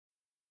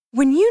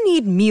When you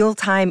need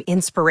mealtime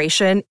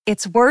inspiration,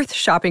 it's worth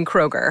shopping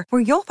Kroger,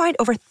 where you'll find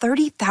over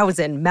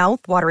 30,000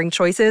 mouth-watering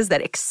choices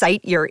that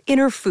excite your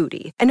inner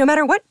foodie. And no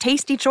matter what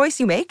tasty choice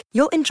you make,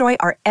 you'll enjoy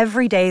our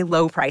everyday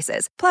low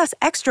prices, plus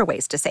extra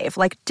ways to save,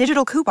 like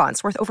digital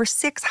coupons worth over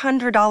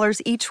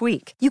 $600 each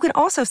week. You can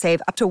also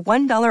save up to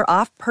 $1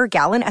 off per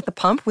gallon at the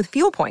pump with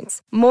fuel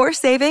points. More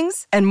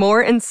savings and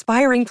more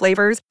inspiring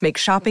flavors make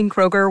shopping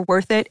Kroger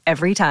worth it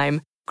every time.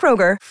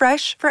 Kroger,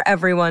 fresh for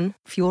everyone.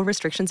 Fuel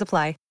restrictions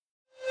apply.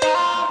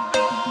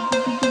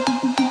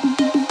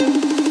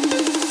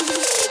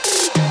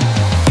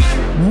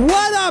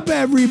 What up,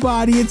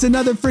 everybody? It's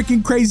another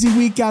freaking crazy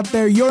week out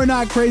there. You're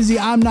not crazy.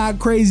 I'm not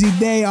crazy.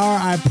 They are,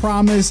 I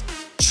promise.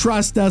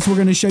 Trust us. We're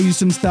going to show you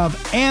some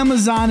stuff.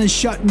 Amazon is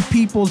shutting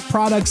people's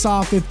products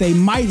off if they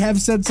might have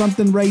said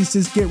something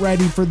racist. Get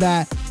ready for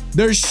that.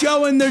 They're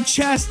showing their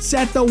chests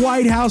at the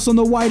White House on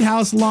the White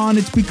House lawn.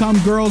 It's become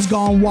Girls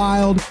Gone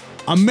Wild.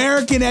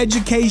 American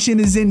education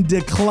is in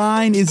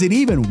decline. Is it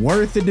even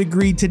worth a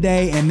degree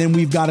today? And then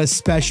we've got a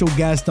special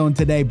guest on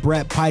today,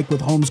 Brett Pike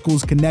with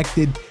Homeschools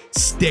Connected.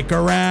 Stick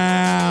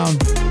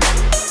around.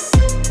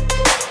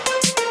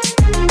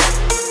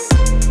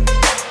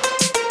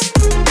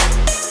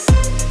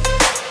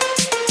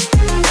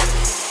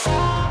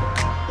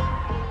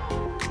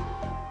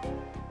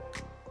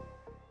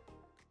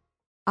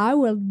 I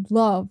would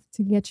love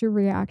to get your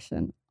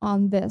reaction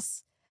on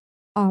this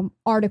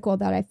article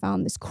that I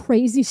found, this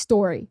crazy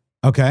story.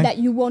 Okay. That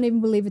you won't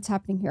even believe it's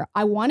happening here.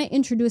 I want to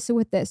introduce it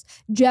with this.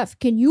 Jeff,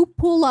 can you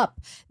pull up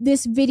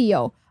this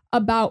video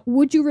about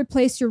would you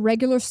replace your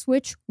regular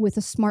switch with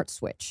a smart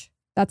switch?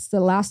 That's the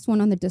last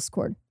one on the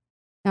Discord.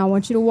 Now I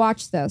want you to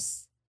watch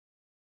this.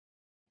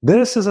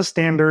 This is a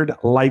standard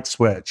light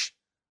switch.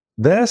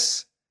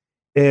 This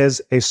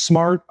is a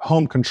smart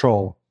home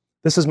control.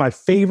 This is my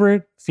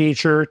favorite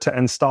feature to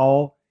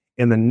install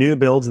in the new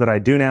builds that I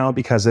do now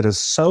because it is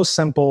so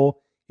simple.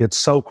 It's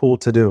so cool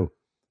to do.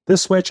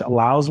 This switch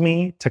allows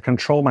me to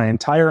control my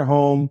entire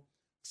home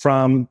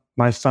from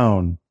my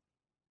phone.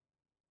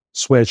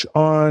 Switch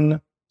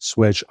on,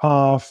 switch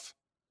off,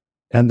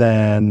 and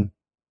then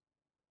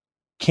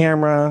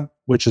camera,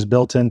 which is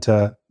built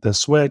into the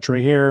switch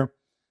right here.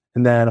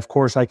 And then, of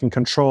course, I can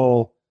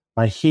control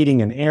my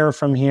heating and air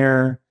from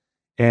here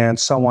and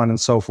so on and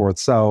so forth.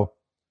 So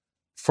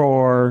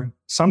for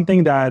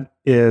something that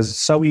is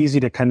so easy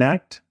to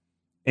connect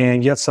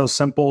and yet so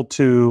simple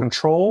to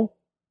control,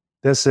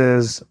 this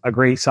is a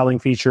great selling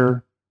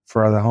feature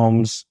for the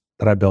homes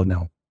that I build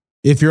now.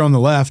 If you're on the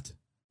left.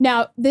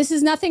 Now, this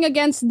is nothing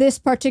against this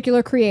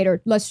particular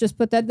creator. Let's just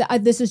put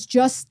that. This is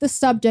just the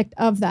subject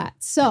of that.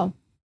 So,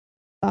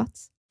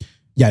 thoughts?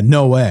 Yeah,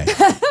 no way.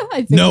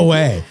 No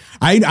way.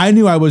 I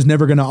knew I was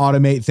never going to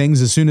automate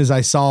things as soon as I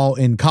saw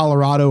in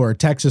Colorado or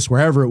Texas,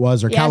 wherever it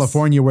was, or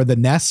California, where the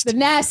Nest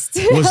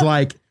was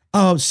like,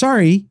 oh,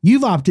 sorry,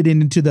 you've opted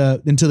into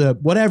the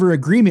whatever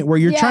agreement where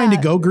you're trying to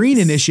go green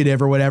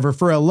initiative or whatever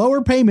for a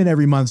lower payment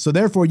every month. So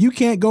therefore you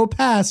can't go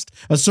past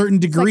a certain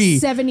degree.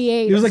 It's like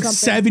 78. It was like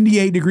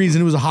 78 degrees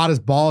and it was hot as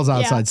balls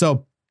outside. Yeah.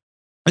 So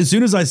as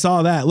soon as I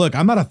saw that, look,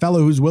 I'm not a fellow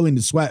who's willing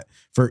to sweat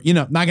for,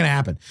 not going to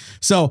happen.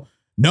 So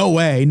no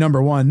way,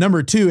 number one.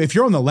 Number two, if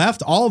you're on the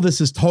left, all of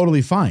this is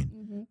totally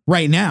fine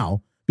right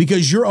now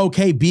because you're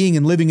okay being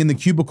and living in the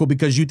cubicle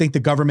because you think the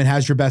government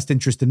has your best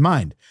interest in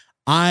mind.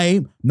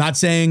 I'm not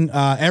saying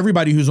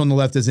everybody who's on the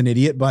left is an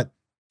idiot, but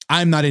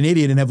I'm not an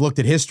idiot and have looked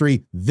at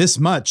history this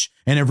much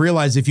and have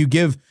realized if you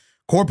give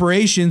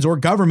corporations or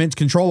governments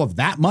control of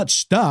that much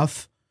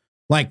stuff,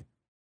 like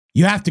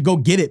you have to go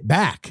get it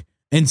back.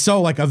 And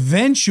so like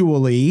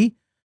eventually,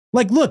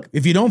 like, look,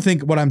 if you don't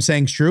think what I'm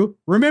saying is true,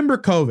 remember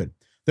COVID.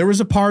 There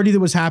was a party that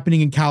was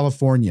happening in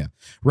California,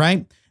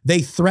 right?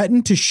 They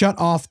threatened to shut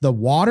off the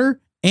water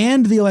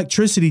and the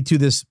electricity to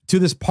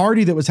this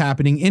party that was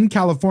happening in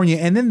California.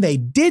 And then they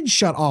did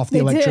shut off the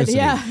electricity.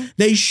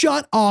 They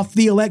shut off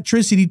the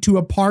electricity to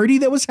a party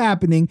that was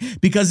happening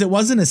because it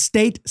wasn't a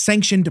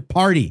state-sanctioned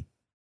party.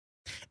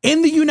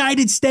 In the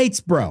United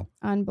States, bro.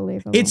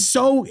 Unbelievable.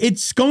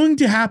 It's going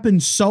to happen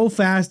so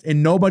fast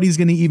and nobody's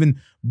going to even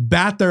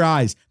bat their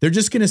eyes. They're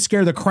just going to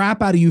scare the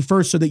crap out of you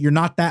first so that you're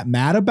not that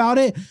mad about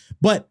it.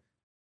 But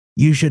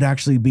you should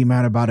actually be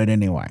mad about it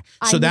anyway.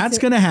 So that's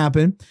going to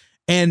happen.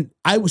 And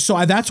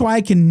that's why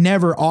I can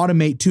never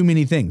automate too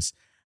many things.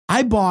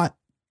 I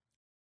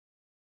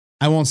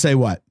won't say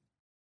what.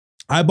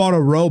 I bought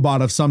a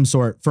robot of some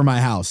sort for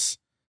my house.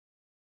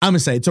 I'm going to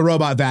say it's a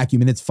robot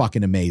vacuum and it's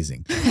fucking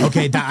amazing.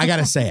 Okay, I got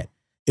to say it.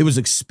 It was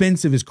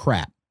expensive as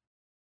crap,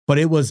 but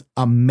it was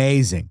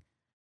amazing.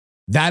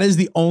 That is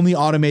the only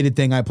automated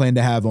thing I plan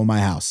to have on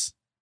my house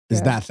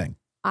is that thing.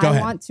 Go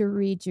ahead. I want to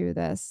read you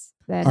this.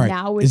 Then all right.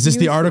 now is this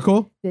the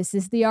article? This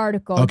is the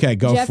article. Okay,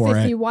 go Jeff, for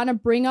it. If you want to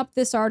bring up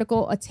this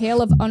article, A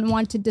Tale of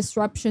Unwanted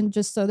Disruption,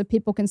 just so that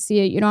people can see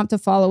it, you don't have to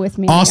follow with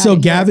me. Also,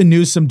 Gavin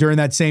Newsom during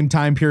that same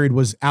time period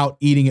was out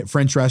eating at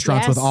French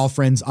restaurants with all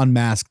friends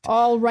unmasked.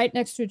 All right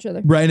next to each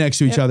other. Right next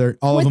to each other.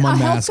 All with of them a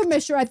unmasked. Health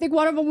commissioner. I think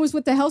one of them was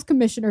with the health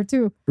commissioner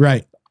too.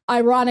 Right.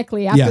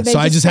 Ironically. After so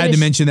I just had to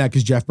mention that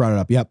because Jeff brought it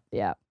up. Yep.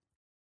 Yeah.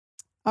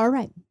 All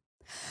right.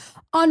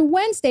 On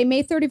Wednesday,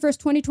 May 31st,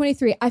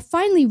 2023, I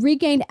finally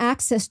regained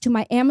access to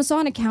my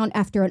Amazon account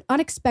after an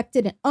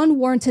unexpected and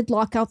unwarranted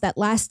lockout that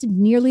lasted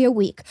nearly a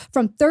week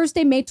from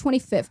Thursday, May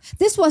 25th.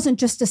 This wasn't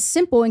just a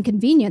simple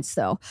inconvenience,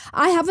 though.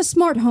 I have a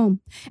smart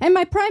home, and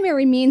my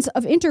primary means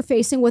of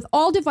interfacing with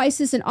all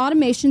devices and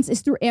automations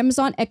is through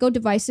Amazon Echo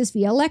devices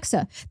via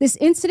Alexa. This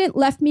incident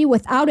left me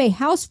without a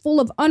house full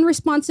of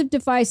unresponsive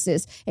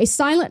devices, a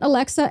silent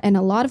Alexa, and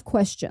a lot of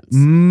questions.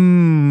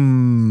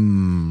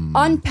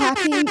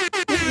 Unpacking...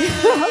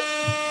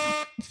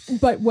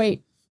 But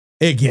wait.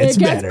 It gets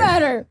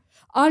better.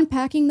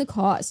 Unpacking the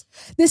cause.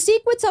 The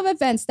sequence of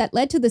events that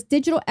led to this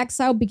digital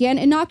exile began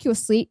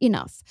innocuously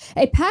enough.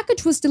 A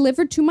package was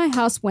delivered to my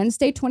house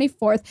Wednesday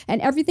 24th, and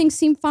everything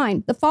seemed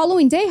fine. The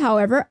following day,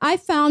 however, I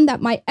found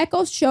that my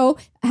Echo Show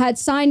had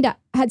signed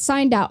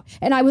out,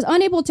 and I was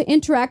unable to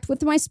interact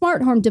with my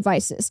smart home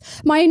devices.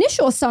 My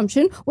initial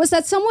assumption was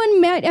that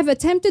someone might have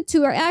attempted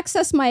to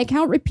access my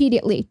account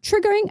repeatedly,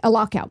 triggering a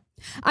lockout.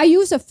 I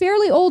use a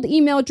fairly old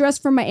email address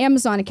for my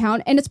Amazon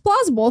account, and it's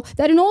plausible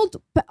that an old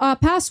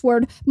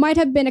password might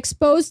have been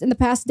exposed in the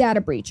past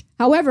data breach.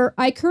 However,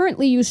 I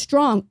currently use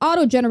strong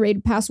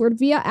auto-generated password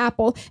via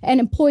Apple and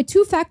employ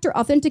two-factor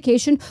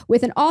authentication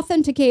with an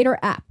authenticator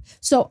app,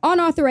 so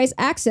unauthorized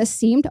access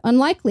seemed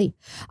unlikely.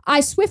 I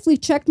swiftly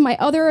checked my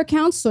other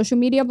accounts, social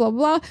media, blah,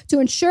 blah, blah,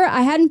 to ensure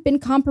I hadn't been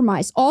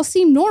compromised. All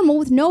seemed normal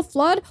with no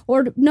flood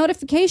or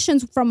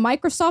notifications from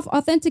Microsoft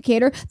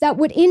Authenticator that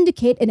would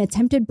indicate an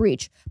attempted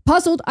breach.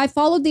 Puzzled, I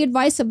followed the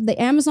advice of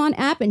the Amazon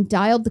app and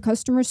dialed the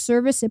customer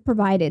service it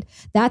provided.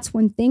 That's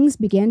when things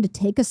began to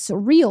take a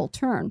surreal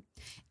turn.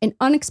 An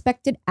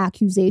unexpected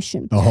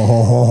accusation.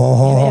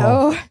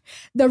 The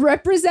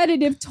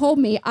representative told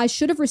me I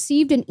should have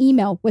received an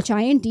email, which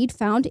I indeed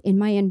found in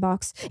my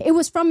inbox. It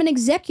was from an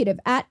executive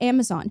at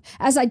Amazon.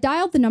 As I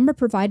dialed the number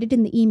provided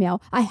in the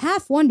email, I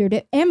half wondered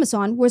if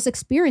Amazon was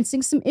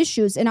experiencing some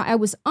issues and I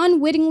was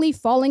unwittingly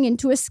falling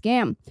into a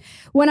scam.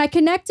 When I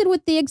connected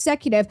with the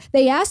executive,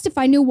 they asked if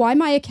I knew why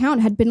my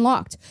account had been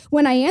locked.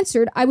 When I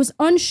answered, I was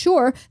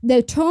unsure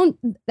their tone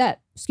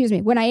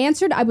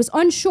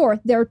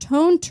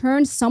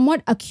turned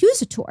somewhat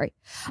accusatory.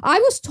 I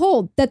was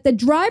told that the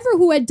driver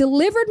who had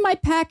delivered my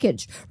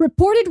package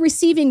reported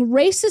receiving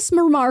racist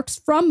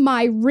remarks from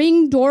my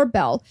Ring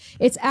doorbell.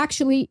 It's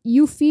actually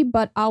Eufy,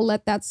 but I'll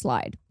let that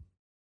slide.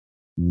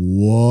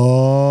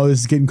 Whoa,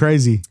 this is getting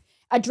crazy.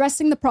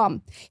 Addressing the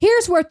problem.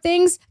 Here's where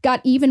things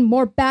got even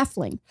more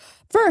baffling.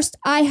 First,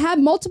 I have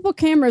multiple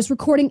cameras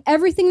recording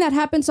everything that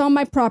happens on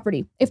my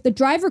property. If the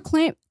driver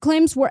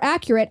claims were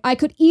accurate, I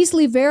could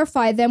easily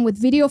verify them with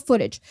video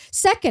footage.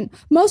 Second,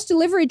 most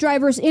delivery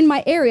drivers in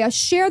my area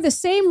share the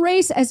same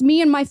race as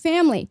me and my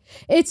family.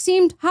 It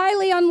seemed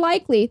highly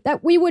unlikely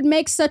that we would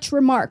make such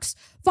remarks.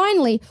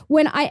 Finally,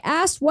 when I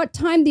asked what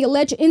time the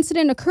alleged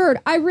incident occurred,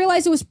 I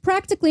realized it was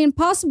practically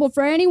impossible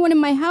for anyone in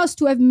my house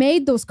to have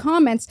made those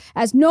comments,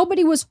 as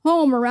nobody was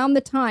home around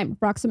the time,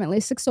 approximately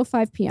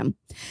 6:05 p.m.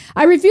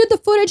 I reviewed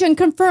the footage and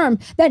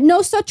confirmed that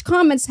no such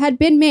comments had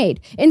been made.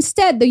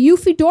 Instead, the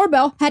Eufy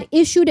doorbell had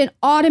issued an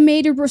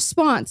automated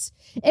response.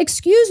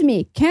 "Excuse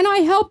me, can I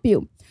help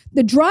you?"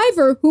 The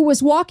driver, who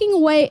was walking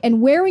away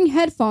and wearing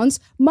headphones,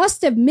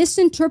 must have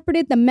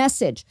misinterpreted the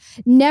message.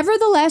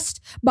 Nevertheless,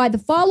 by the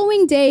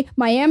following day,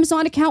 my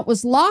Amazon account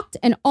was locked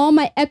and all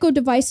my Echo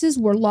devices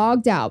were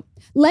logged out.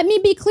 Let me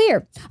be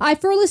clear. I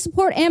fully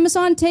support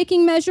Amazon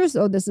taking measures.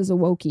 Oh, this is a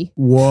wokey.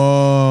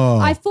 Whoa.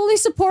 I fully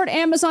support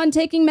Amazon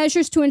taking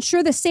measures to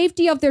ensure the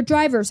safety of their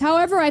drivers.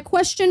 However, I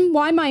question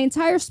why my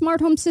entire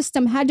smart home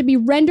system had to be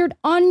rendered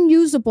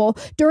unusable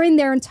during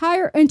their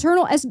entire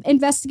internal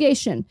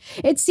investigation.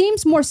 It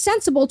seems more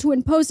sensible to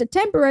impose a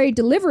temporary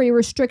delivery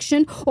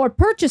restriction or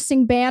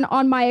purchasing ban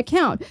on my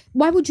account.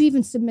 Why would you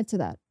even submit to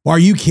that? Are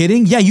you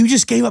kidding? Yeah, you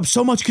just gave up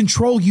so much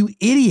control, you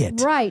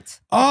idiot. Right.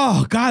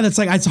 Oh, God,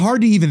 it's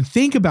hard to even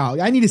think about.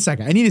 I need a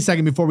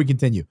second before we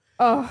continue.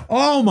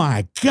 Oh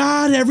my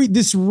God,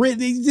 this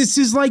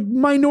is like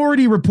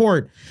Minority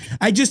Report.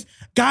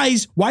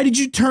 Guys, why did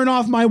you turn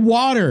off my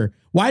water?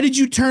 Why did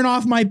you turn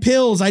off my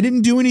pills? I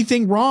didn't do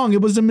anything wrong.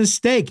 It was a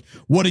mistake.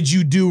 What did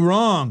you do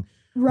wrong?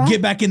 Right.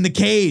 Get back in the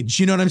cage.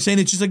 You know what I'm saying?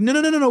 It's just like,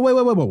 no, wait.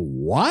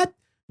 What?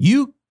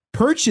 You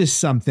purchased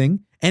something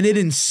and it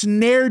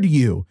ensnared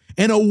you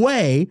in a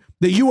way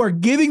that you are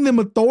giving them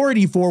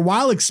authority for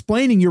while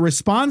explaining your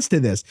response to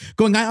this.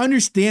 Going, I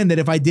understand that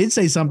if I did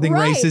say something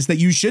racist, that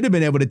you should have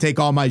been able to take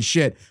all my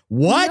shit.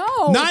 What?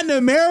 No. Not in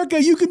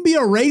America. You can be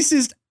a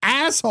racist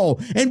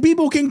asshole and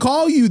people can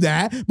call you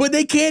that, but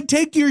they can't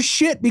take your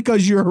shit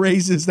because you're a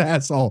racist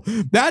asshole.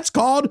 That's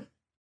called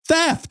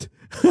theft.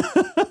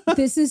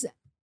 This is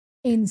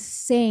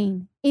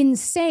insane. And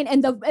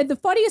the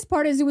funniest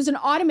part is it was an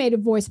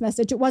automated voice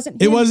message. It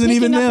wasn't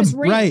even them.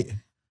 Right.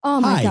 Oh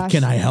my gosh.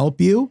 Can I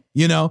help you?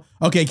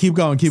 Okay, keep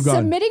going.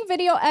 Submitting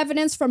video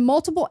evidence from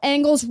multiple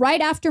angles right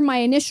after my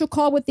initial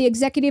call with the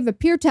executive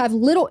appeared to have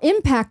little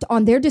impact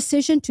on their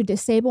decision to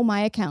disable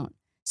my account.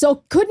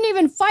 So couldn't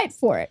even fight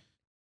for it.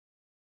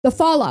 The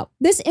fallout.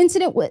 This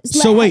incident was...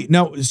 So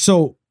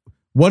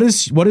What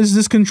is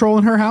this control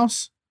in her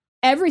house?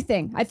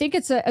 Everything. I think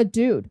it's a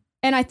dude.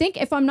 And I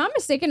think, if I'm not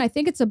mistaken, I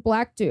think it's a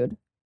black dude.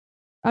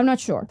 I'm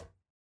not sure.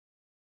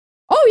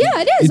 Oh,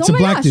 yeah, it is. It's a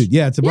black dude.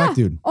 Yeah, it's a black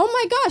dude. Oh,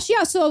 my gosh.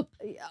 Yeah. So,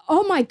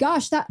 oh, my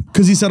gosh.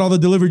 Because he said all the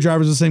delivery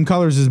drivers are the same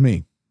colors as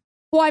me.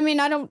 Well, I mean,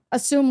 I don't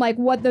assume like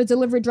what the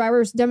delivery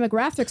drivers'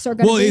 demographics are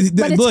going to be.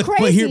 But it's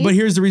crazy. But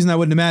here's the reason that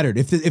wouldn't have mattered.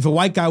 If a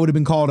white guy would have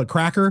been called a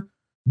cracker,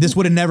 this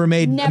would have never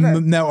made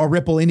a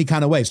ripple any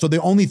kind of way. So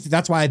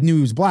that's why I knew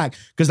he was black,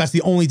 because that's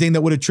the only thing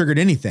that would have triggered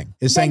anything,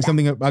 is saying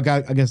something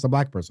against a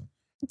black person.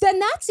 Then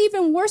that's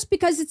even worse,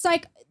 because it's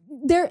like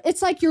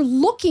you're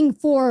looking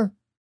for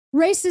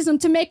racism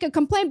to make a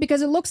complaint,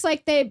 because it looks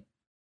like they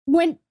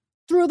went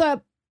through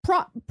the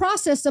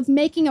process of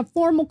making a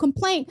formal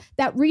complaint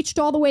that reached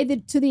all the way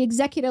to the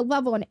executive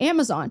level in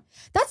Amazon.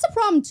 That's the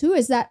problem too,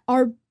 is that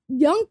our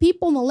young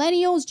people,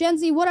 millennials, Gen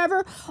Z,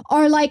 whatever,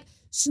 are like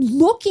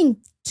looking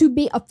to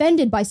be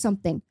offended by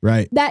something.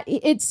 Right. That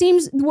it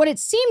seems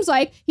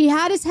like he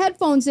had his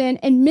headphones in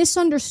and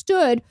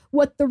misunderstood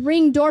what the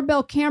Ring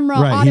doorbell camera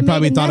automated He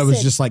probably thought message. It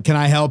was just like, can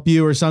I help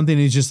you or something?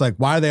 And he's just like,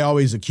 why are they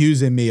always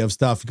accusing me of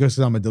stuff because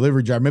I'm a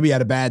delivery driver? Maybe he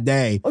had a bad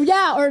day. Or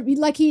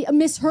like he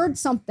misheard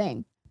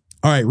something.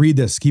 All right, read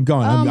this. Keep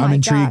going. I'm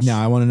intrigued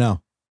now. I want to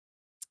know.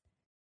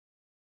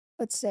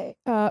 Let's say,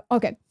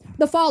 okay.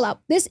 The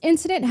fallout. This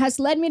incident has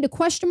led me to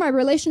question my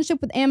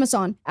relationship with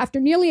Amazon. After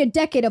nearly a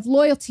decade of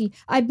loyalty,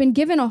 I've been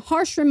given a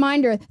harsh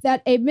reminder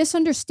that a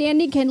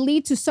misunderstanding can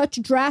lead to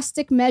such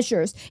drastic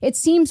measures. It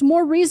seems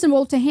more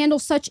reasonable to handle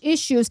such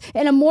issues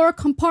in a more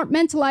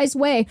compartmentalized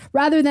way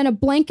rather than a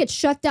blanket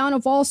shutdown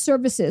of all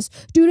services.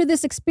 Due to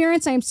this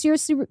experience, I am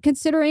seriously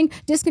considering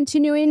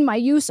discontinuing my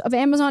use of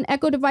Amazon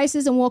Echo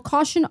devices and will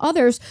caution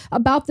others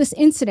about this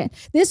incident.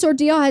 This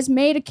ordeal has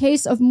made a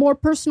case of more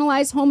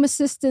personalized home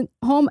assistant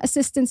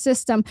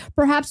system,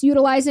 perhaps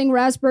utilizing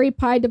Raspberry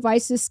Pi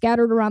devices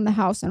scattered around the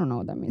house. I don't know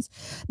what that means.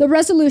 The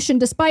resolution: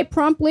 despite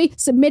promptly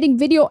submitting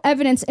video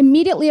evidence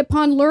immediately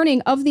upon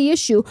learning of the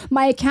issue,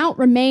 my account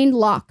remained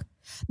locked.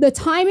 The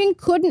timing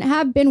couldn't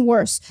have been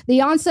worse.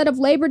 The onset of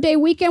Labor Day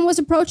weekend was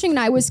approaching, and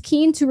I was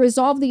keen to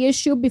resolve the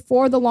issue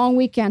before the long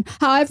weekend.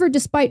 However,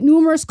 despite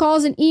numerous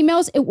calls and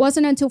emails, it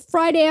wasn't until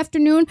Friday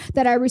afternoon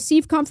that I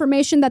received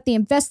confirmation that the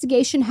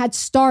investigation had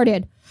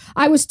started.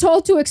 I was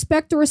told to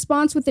expect a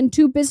response within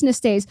 2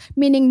 business days,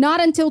 meaning not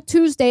until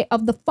Tuesday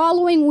of the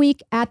following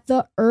week at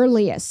the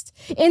earliest.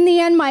 In the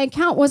end, my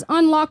account was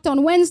unlocked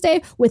on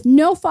Wednesday with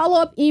no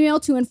follow-up email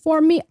to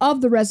inform me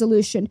of the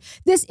resolution.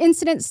 This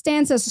incident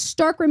stands as a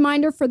stark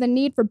reminder for the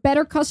need for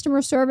better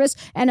customer service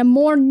and a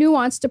more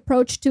nuanced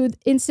approach to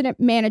incident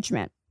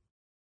management.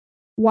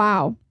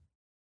 Wow.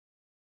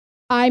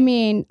 I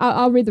mean,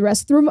 I'll read the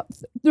rest.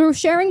 Through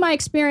sharing my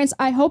experience,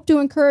 I hope to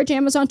encourage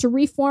Amazon to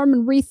reform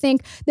and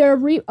rethink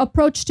their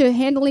approach to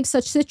handling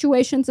such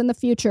situations in the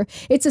future.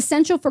 It's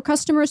essential for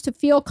customers to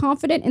feel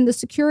confident in the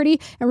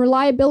security and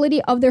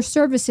reliability of their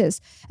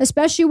services,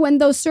 especially when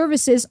those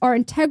services are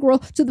integral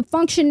to the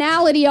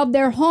functionality of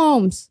their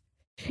homes.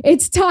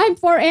 It's time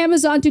for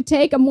Amazon to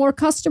take a more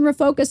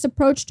customer-focused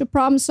approach to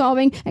problem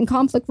solving and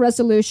conflict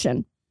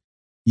resolution.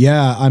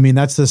 Yeah, I mean,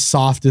 that's the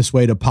softest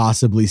way to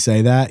possibly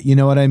say that. You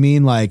know what I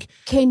mean? Like,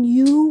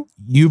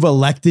 you've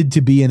elected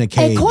to be in a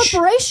cage. A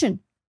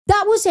corporation.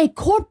 That was a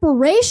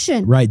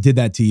corporation. Right, did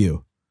that to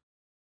you.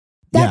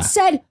 That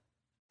said,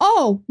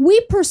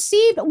 we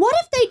perceived, what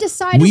if they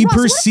decided, we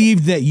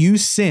perceived that you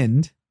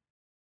sinned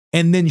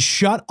and then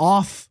shut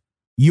off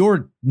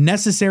your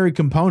necessary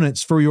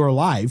components for your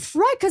life.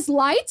 Right, because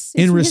lights.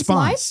 In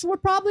response. Lights were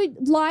probably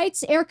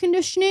lights, air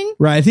conditioning.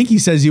 Right, I think he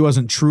says he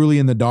wasn't truly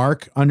in the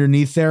dark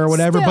underneath there or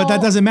whatever, but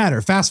that doesn't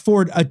matter. Fast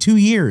forward 2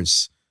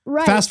 years.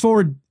 Right. Fast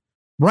forward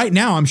right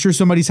now, I'm sure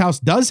somebody's house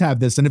does have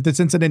this. And if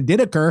this incident did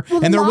occur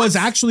and there was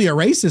actually a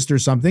racist or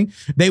something,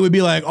 they would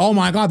be like, oh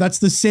my God, that's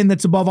the sin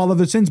that's above all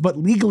other sins. But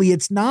legally,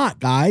 it's not,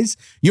 guys.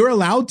 You're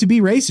allowed to be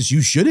racist.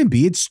 You shouldn't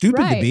be. It's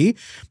stupid to be.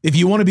 If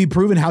you want to be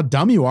proven how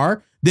dumb you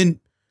are, then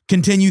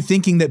continue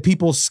thinking that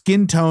people's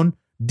skin tone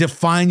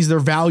defines their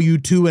value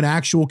to an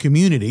actual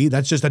community.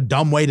 That's just a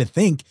dumb way to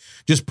think,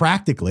 just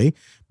practically.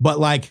 But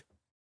like,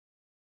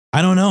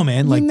 I don't know,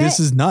 man. Like, this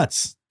is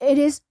nuts. It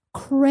is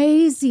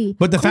crazy.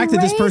 But the fact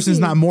that this person's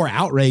not more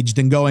outraged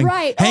and going,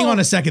 hang on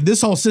a second,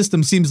 this whole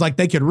system seems like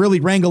they could really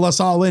wrangle us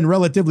all in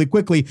relatively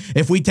quickly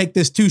if we take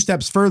this 2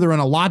 steps further in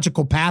a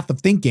logical path of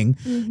thinking.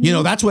 You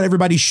know, that's what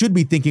everybody should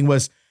be thinking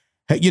was,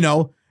 you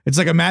know, it's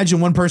like,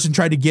 imagine one person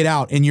tried to get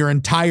out and your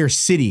entire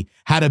city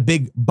had a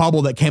big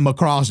bubble that came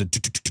across it.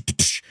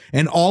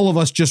 And all of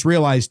us just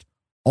realized,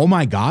 oh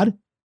my God,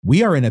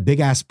 we are in a big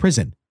ass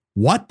prison.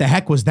 What the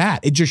heck was that?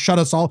 It just shut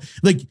us all.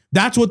 Like,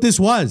 that's what this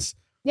was.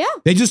 Yeah.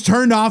 They just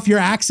turned off your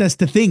access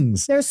to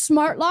things. There's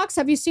smart locks.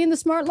 Have you seen the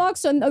smart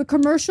locks on a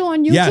commercial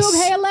on YouTube? Yes.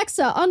 Hey,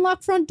 Alexa,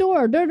 unlock front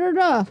door.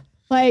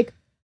 Like,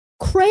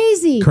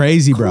 crazy,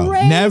 bro.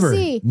 Never.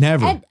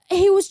 And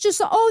he was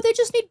just, they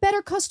just need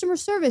better customer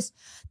service.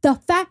 The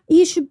fact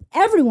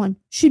everyone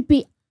should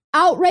be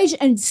outraged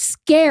and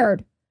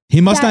scared.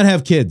 He must not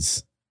have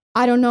kids.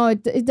 I don't know.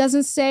 It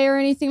doesn't say or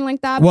anything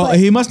like that. Well, but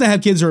he must not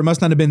have kids, or it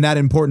must not have been that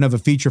important of a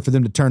feature for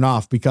them to turn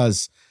off,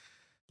 because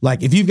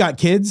like if you've got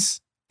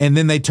kids and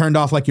then they turned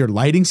off like your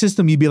lighting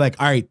system, you'd be like,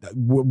 all right,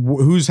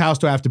 whose house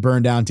do I have to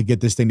burn down to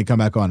get this thing to come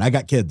back on? I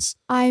got kids.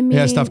 I mean,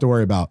 I got stuff to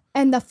worry about.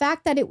 And the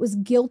fact that it was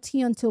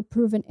guilty until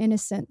proven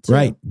innocent. Too.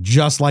 Right.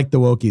 Just like the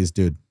wokies,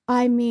 dude.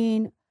 I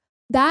mean,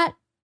 that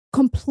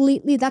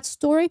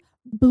story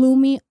blew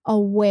me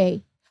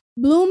away.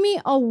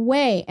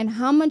 And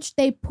how much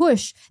they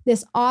push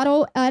this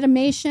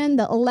automation,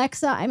 the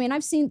Alexa. I mean,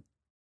 I've seen,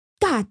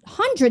 God,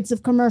 hundreds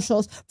of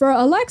commercials for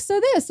Alexa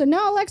this, and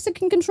now Alexa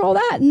can control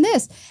that and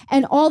this.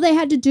 And all they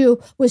had to do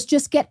was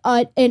just get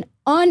an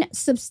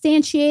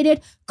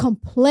unsubstantiated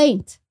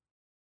complaint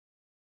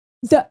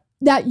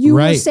that you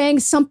were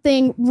saying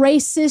something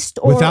racist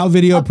or without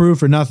video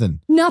proof or nothing.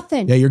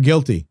 Nothing. Yeah, you're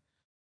guilty.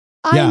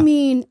 I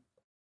mean,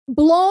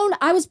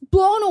 I was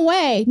blown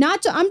away.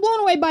 I'm blown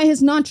away by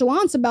his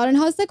nonchalance about it. And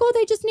how it's like, oh,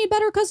 they just need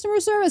better customer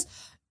service.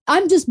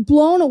 I'm just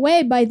blown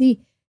away by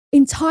the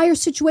entire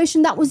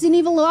situation that wasn't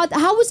even allowed.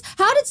 How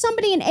did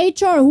somebody in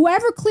HR,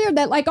 whoever cleared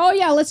that, like, oh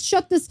yeah, let's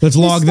shut this. Let's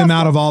log them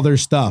out of all their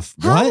stuff.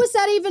 How was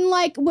that even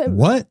like?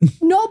 What?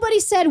 Nobody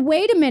said,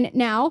 wait a minute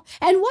now.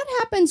 And what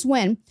happens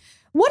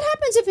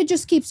if it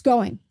just keeps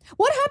going?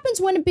 What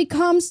happens when it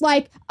becomes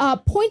like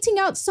pointing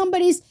out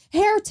somebody's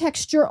hair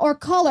texture or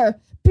color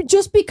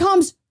just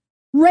becomes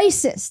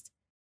racist?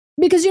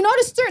 Because you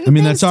notice certain things. I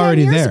mean, that's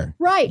already there.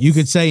 Right. You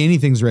could say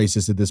anything's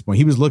racist at this point.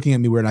 He was looking at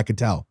me weird. I could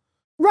tell.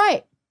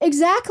 Right.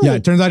 Exactly. Yeah,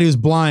 it turns out he was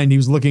blind. He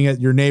was looking at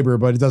your neighbor,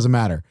 but it doesn't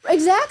matter.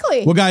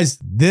 Exactly. Well, guys,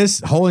 this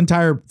whole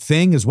entire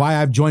thing is why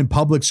I've joined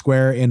Public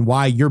Square and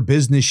why your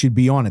business should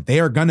be on it. They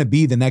are going to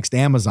be the next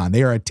Amazon.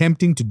 They are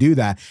attempting to do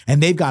that,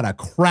 and they've got a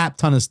crap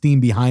ton of steam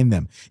behind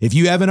them. If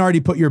you haven't already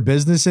put your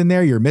business in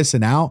there, you're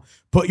missing out.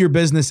 Put your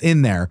business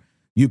in there.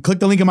 You click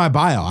the link in my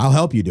bio. I'll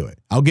help you do it.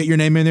 I'll get your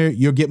name in there.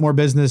 You'll get more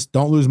business.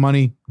 Don't lose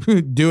money.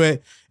 Do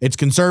it. It's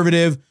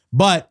conservative.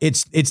 But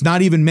it's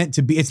not even meant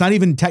to be. It's not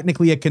even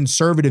technically a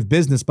conservative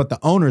business, but the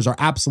owners are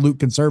absolute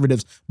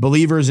conservatives,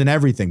 believers in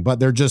everything.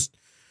 But they're just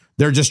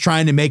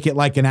trying to make it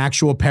like an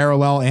actual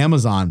parallel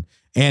Amazon,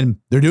 and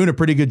they're doing a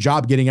pretty good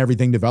job getting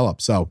everything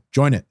developed. So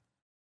join it.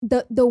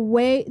 The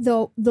way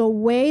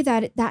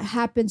that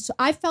happens, so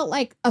I felt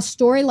like a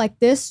story like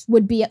this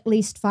would be at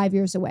least 5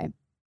 years away.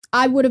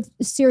 I would have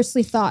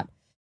seriously thought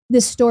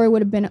this story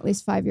would have been at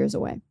least 5 years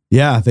away.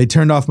 Yeah, they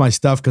turned off my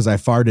stuff because I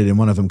farted, and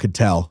one of them could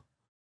tell.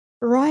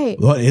 Right.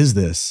 What is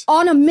this?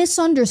 On a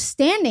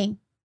misunderstanding.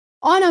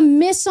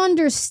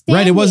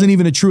 Right. It wasn't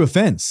even a true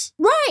offense.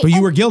 Right. But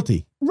you were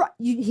guilty. Right.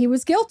 He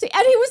was guilty.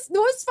 And it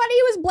was funny.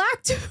 He was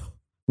black too.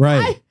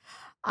 Right.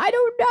 I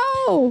don't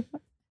know.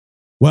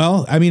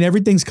 Well, I mean,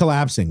 everything's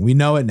collapsing. We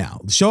know it now.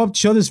 Show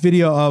this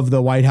video of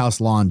the White House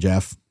lawn,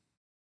 Jeff.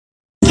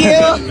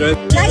 Thank you.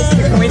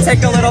 Can we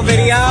take a little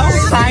video?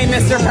 Hi,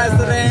 Mr.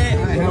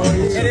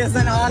 President. It is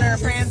an honor.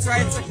 Trans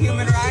rights are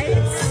human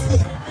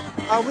rights.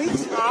 Are we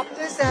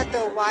topless at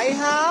the White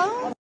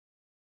House?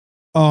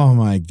 Oh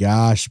my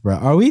gosh, bro.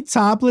 Are we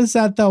topless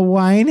at the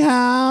White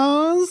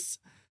House?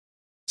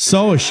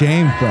 So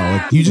ashamed, bro.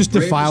 Like, you just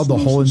defiled the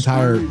whole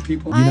entire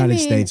United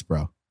States,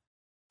 bro.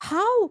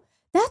 How?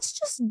 That's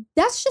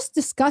just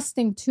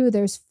disgusting too.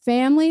 There's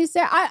families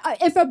there.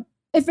 If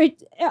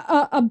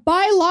a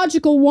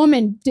biological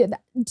woman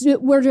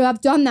were to have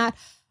done that,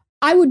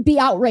 I would be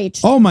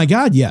outraged. Oh my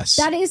God, yes.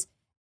 That is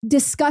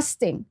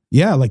disgusting.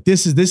 Yeah, like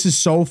this is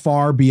so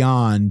far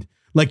beyond.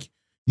 Like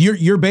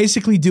you're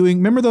basically doing.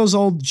 Remember those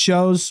old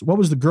shows? What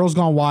was the Girls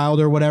Gone Wild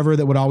or whatever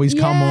that would always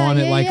come on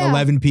at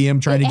 11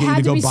 p.m. trying to get you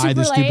to go buy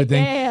this stupid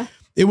thing. Yeah.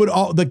 It would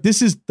all like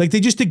this is like they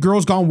just did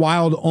Girls Gone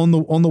Wild on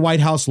the White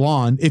House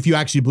lawn. If you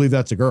actually believe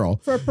that's a girl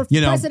for a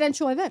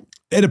presidential event.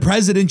 At a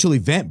presidential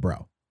event,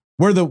 bro.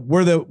 Where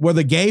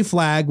the gay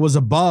flag was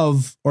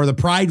above, or the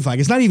pride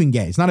flag. It's not even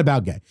gay. It's not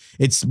about gay.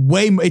 It's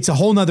a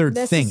whole nother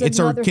thing. It's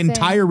our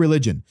entire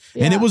religion.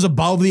 Yeah. And it was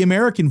above the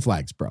American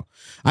flags, bro.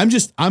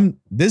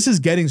 This is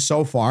getting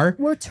so far.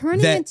 We're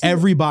turning that into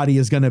everybody,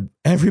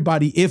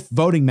 if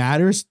voting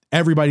matters,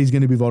 everybody's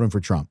going to be voting for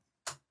Trump.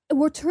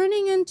 We're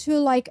turning into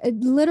like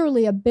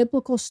literally a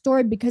biblical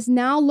story, because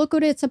now look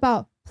what it's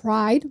about.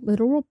 Pride,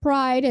 literal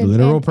pride, and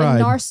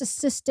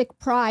narcissistic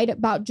pride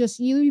about just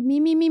you,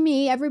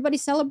 me. Everybody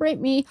celebrate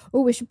me.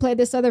 Oh, we should play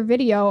this other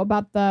video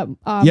about the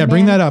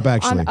bring that up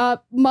actually on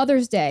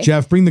Mother's Day.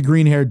 Jeff, bring the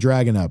green-haired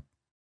dragon up.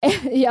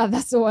 Yeah,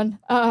 that's the one.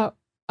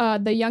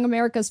 The Young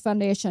America's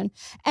Foundation,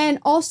 and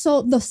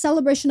also the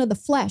celebration of the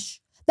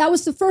flesh. That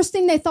was the first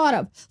thing they thought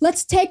of.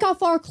 Let's take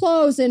off our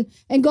clothes and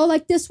go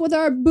like this with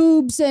our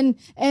boobs and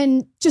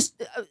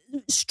just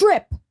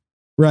strip.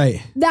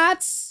 Right.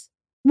 That's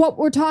what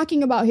we're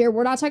talking about here.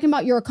 We're not talking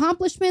about your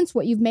accomplishments,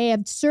 what you may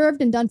have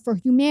served and done for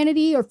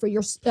humanity or for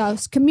your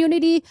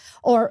community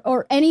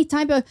or any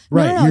type of...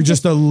 Right. No, you're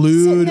just a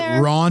lewd,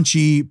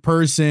 raunchy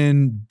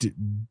person,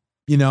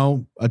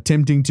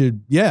 attempting to...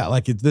 Yeah,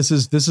 like this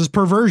is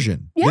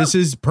perversion. Yeah. This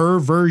is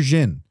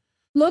perversion.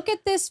 Look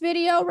at this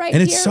video right here.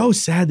 And here. it's so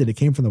sad that it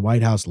came from the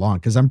White House lawn,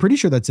 because I'm pretty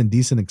sure that's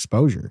indecent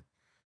exposure.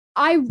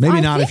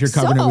 Maybe not if you're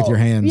covering it with your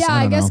hands. Yeah,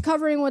 I guess know.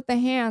 covering with the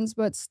hands,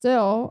 but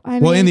still.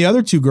 Well, and the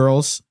other two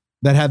girls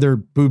that had their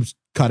boobs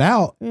cut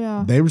out,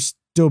 they were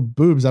still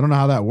boobs. I don't know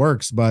how that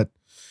works, but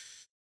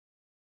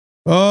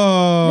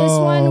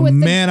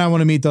man, I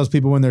want to meet those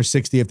people when they're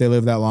 60 if they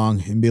live that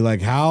long and be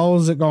like,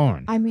 how's it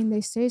going? I mean,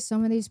 they say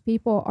some of these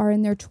people are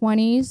in their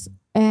 20s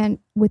and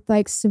with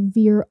like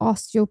severe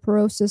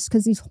osteoporosis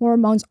because these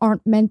hormones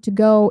aren't meant to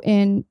go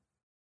in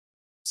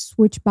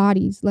switch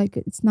bodies. Like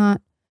it's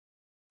not.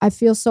 I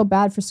feel so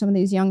bad for some of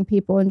these young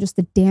people and just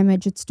the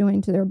damage it's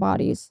doing to their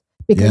bodies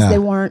because they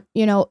weren't,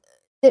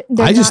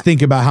 I just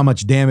think about how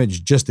much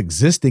damage just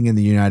existing in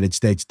the United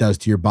States does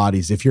to your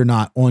bodies if you're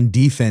not on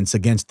defense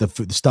against the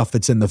stuff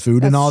that's in the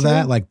food and all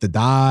that, like the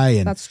dye.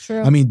 And that's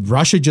true. I mean,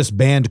 Russia just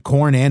banned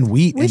corn and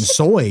wheat and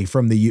soy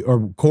from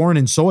corn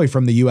and soy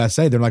from the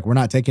USA. They're like, we're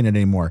not taking it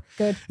anymore.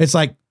 Good. It's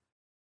like,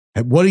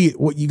 what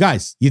you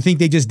guys, you think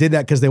they just did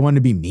that because they wanted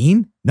to be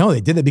mean? No,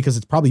 they did it because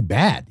it's probably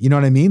bad. You know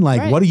what I mean?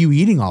 Like, what are you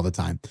eating all the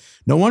time?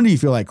 No wonder you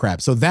feel like crap.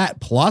 So that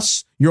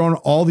plus you're on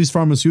all these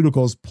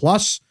pharmaceuticals,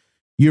 plus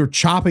you're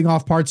chopping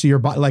off parts of your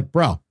body. Like,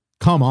 bro,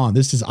 come on.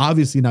 This is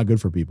obviously not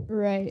good for people.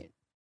 Right.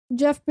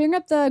 Jeff, bring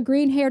up the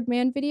green-haired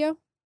man video.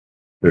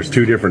 There's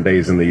 2 different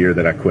days in the year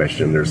that I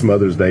question. There's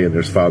Mother's Day and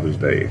there's Father's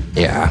Day.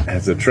 Yeah.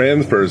 As a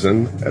trans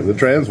person, as a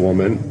trans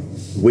woman,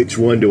 which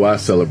one do I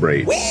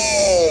celebrate?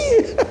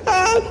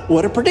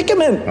 What a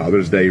predicament.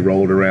 Father's Day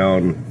rolled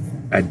around.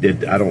 I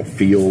don't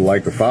feel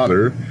like a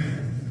father.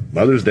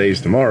 Mother's Day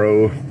is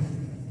tomorrow.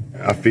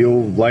 I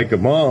feel like a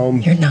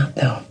mom. You're not,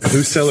 though.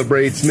 Who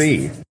celebrates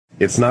me?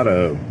 It's not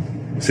a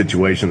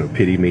situation of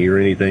pity me or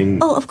anything.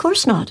 Oh, of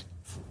course not.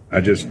 I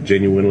just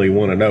genuinely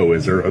want to know,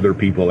 is there other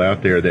people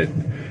out there that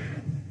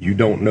you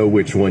don't know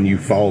which one you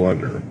fall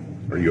under?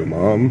 Are you a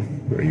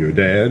mom? Are you a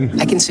dad?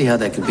 I can see how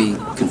that could be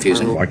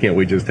confusing. Why can't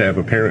we just have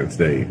a Parents'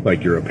 Day?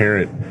 Like, you're a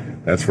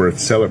parent, that's worth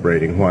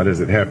celebrating. Why does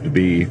it have to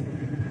be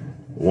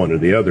one or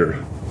the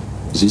other?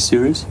 Is he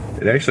serious?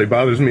 It actually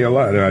bothers me a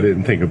lot. I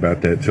didn't think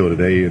about that till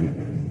today, and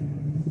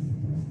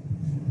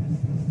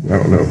I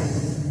don't know.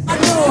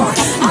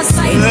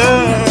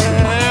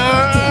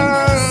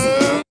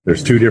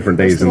 There's 2 different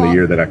days in the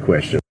year that I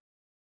question.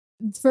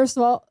 First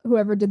of all,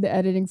 whoever did the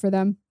editing for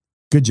them,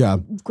 good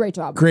job. Great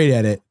job. Great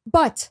edit.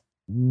 But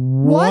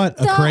what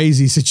a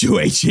crazy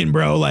situation,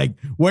 bro. Like,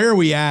 where are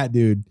we at,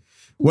 dude?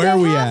 Where are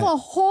we at?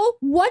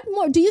 What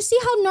more? Do you see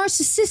how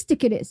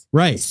narcissistic it is?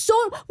 Right. So,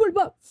 what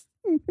about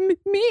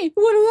me?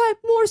 What about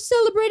more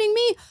celebrating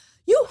me?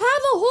 You have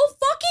a whole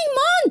fucking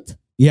month.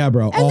 Yeah,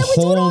 bro. And then we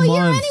do it all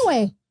year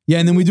anyway. Yeah,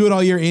 and then we do it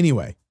all year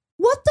anyway.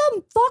 What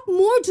the fuck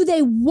more do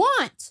they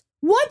want?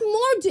 What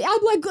more do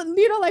I'm like,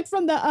 like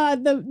from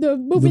the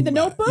movie The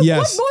Notebook?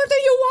 Yes. What more do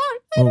you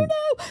want? I don't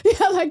know.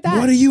 Yeah, like that.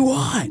 What do you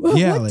want?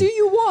 Yeah, what do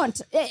you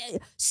want?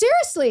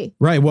 Seriously.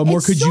 Right. What more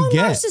could you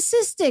get? It's so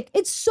narcissistic.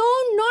 It's so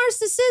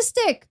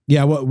narcissistic.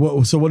 Yeah.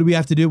 So what do we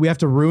have to do? We have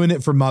to ruin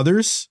it for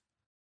mothers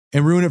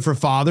and ruin it for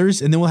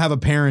fathers, and then we'll have a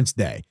Parents'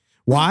 Day.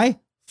 Why?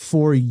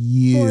 For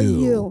you. For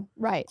you.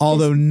 Right.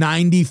 Although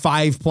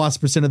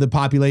 95+% of the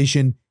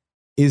population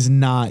is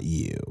not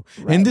you.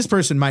 Right. And this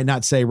person might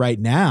not say right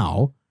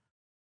now,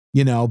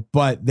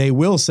 but they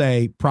will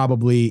say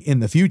probably in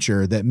the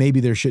future that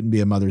maybe there shouldn't be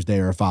a Mother's Day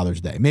or a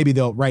Father's Day. Maybe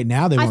right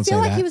now they won't say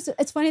that. I feel like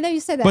it's funny that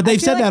you said that. But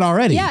they've said that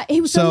already. Yeah,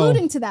 he was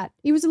alluding to that.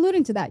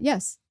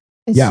 Yes.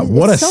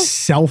 What a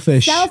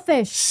selfish,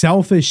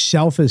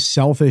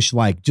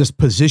 like just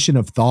position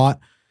of thought.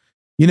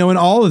 And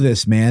all of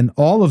this, man,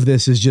 all of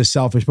this is just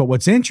selfish. But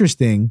what's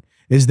interesting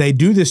is they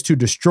do this to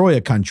destroy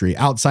a country,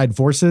 outside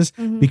forces,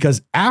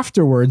 because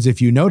afterwards,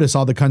 if you notice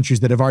all the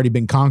countries that have already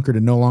been conquered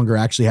and no longer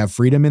actually have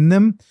freedom in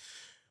them,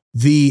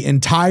 the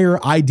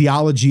entire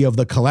ideology of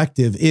the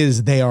collective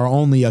is they are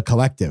only a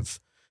collective.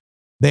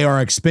 They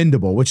are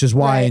expendable, which is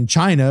why in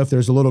China, if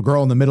there's a little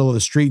girl in the middle of the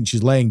street and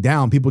she's laying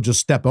down, people just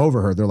step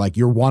over her. They're like,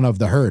 you're one of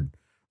the herd.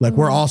 Like,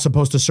 we're all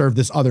supposed to serve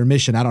this other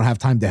mission. I don't have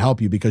time to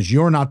help you because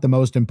you're not the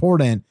most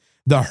important.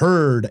 The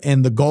herd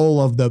and the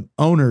goal of the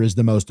owner is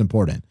the most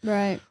important.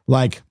 Right.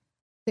 Like,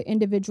 the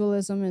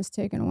individualism is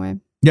taken away.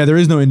 Yeah, there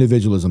is no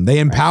individualism. They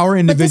empower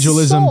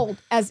individualism. But this is sold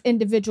as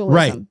individualism.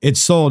 Right. It's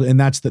sold, and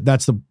that's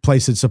the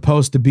place it's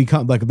supposed to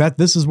become. Like that.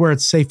 This is where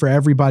it's safe for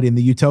everybody in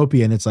the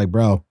utopia, and it's like,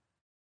 bro.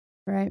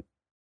 Right.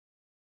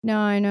 No,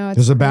 I know.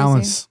 There's a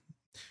balance.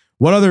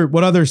 What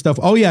other stuff?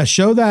 Oh yeah,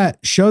 show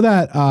that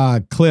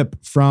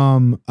clip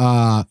from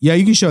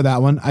you can show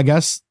that one, I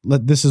guess.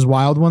 This is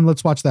Wild one.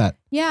 Let's watch that.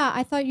 Yeah,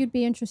 I thought you'd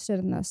be interested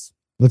in this.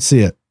 Let's see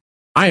it.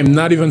 I am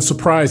not even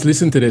surprised.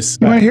 Listen to this.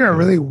 You want to hear a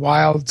really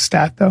wild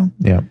stat, though?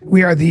 Yeah.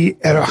 We are at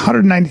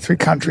 193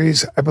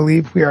 countries, I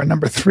believe we are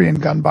number 3 in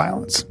gun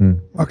violence.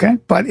 Okay?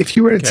 But if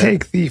you were to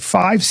take the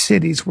 5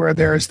 cities where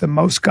there is the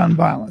most gun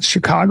violence,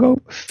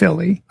 Chicago,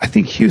 Philly, I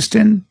think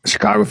Houston,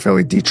 Chicago,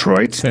 Philly,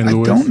 Detroit. St. I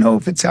Louis. don't know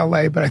if it's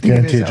LA, but I think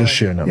it is LA. Just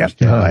sheer numbers.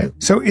 Yep. Right.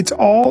 So it's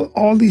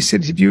all these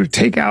cities. If you were to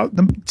take out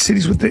the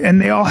cities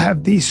and they all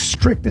have the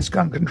strictest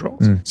gun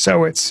controls.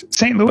 So it's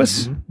St.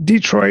 Louis,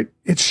 Detroit,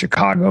 it's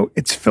Chicago,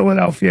 it's Philadelphia,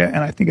 Philadelphia,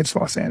 and I think it's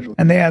Los Angeles.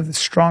 And they have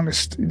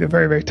the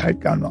very, very tight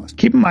gun laws.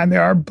 Keep in mind, they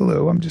are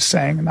blue. I'm just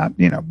saying, not,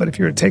 but if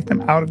you were to take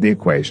them out of the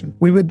equation,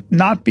 we would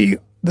not be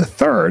the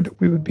third,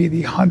 we would be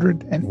the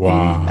 189th.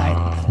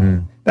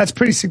 Wow. That's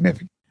pretty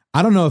significant.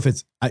 I don't know if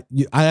it's, I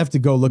have to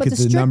go look at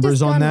the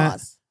numbers on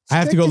that. I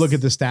have to go look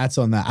at the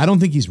stats on that. I don't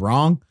think he's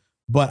wrong,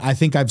 but I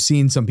think I've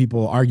seen some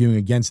people arguing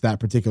against that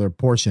particular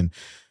portion.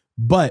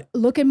 But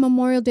look at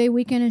Memorial Day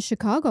weekend in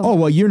Chicago. Oh,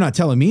 well, you're not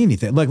telling me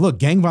anything. Like, look,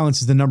 gang violence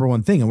is the number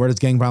one thing. And where does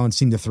gang violence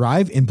seem to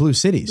thrive? In blue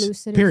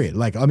cities. Period.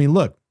 Like, I mean,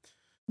 look.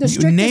 The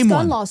strictest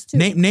gun laws, too.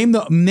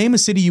 Name a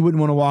city you wouldn't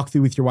want to walk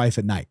through with your wife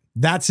at night.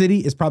 That city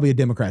is probably a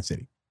Democrat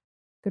city.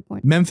 Good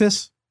point.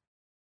 Memphis,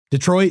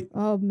 Detroit,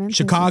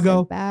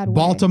 Chicago,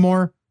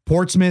 Baltimore,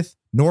 Portsmouth,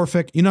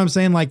 Norfolk. You know what I'm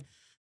saying? Like,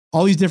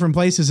 all these different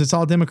places, it's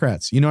all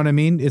Democrats. You know what I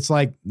mean? It's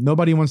like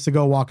nobody wants to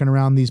go walking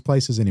around these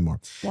places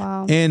anymore.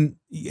 Wow. And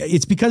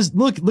it's because,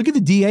 look at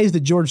the DAs that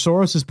George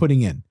Soros is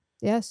putting in.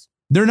 Yes.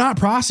 They're not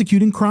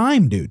prosecuting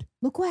crime, dude.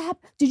 Look what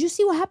happened. Did you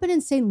see what happened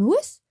in St.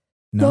 Louis?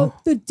 No.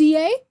 The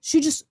DA, she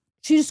just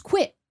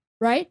quit,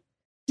 right?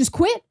 Just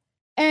quit.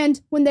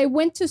 And when they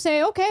went to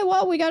say, okay,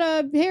 well, we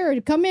gotta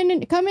come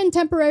in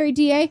temporary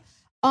DA,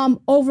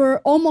 over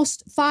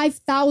almost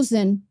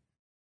 5,000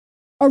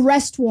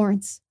 arrest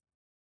warrants.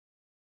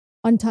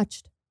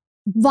 Untouched.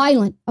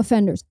 Violent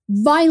offenders,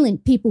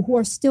 violent people who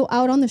are still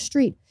out on the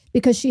street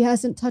because she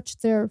hasn't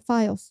touched their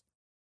files.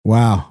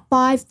 Wow.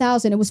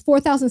 5,000. It was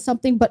 4,000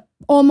 something, but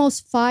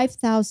almost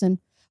 5,000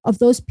 of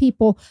those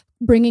people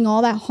bringing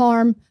all that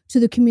harm to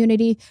the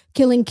community,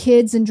 killing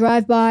kids and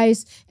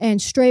drive-bys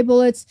and stray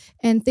bullets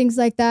and things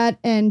like that,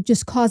 and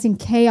just causing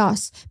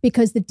chaos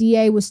because the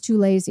DA was too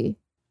lazy.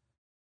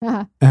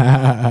 Yeah,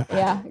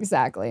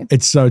 exactly.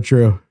 It's so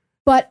true.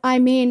 But I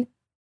mean,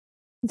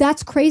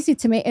 that's crazy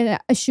to me. And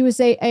she was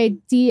a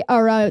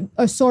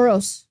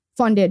Soros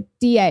funded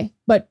DA,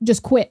 but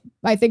just quit.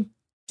 I think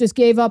just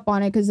gave up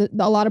on it because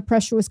a lot of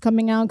pressure was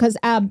coming out. Because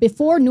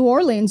before New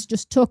Orleans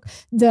just took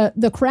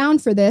the crown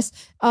for this,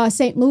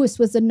 St. Louis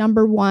was the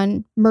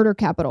 #1 murder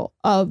capital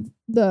of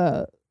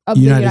the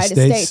United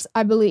States,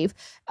 I believe.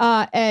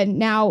 And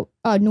now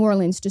New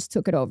Orleans just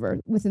took it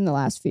over within the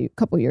last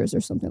couple years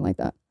or something like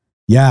that.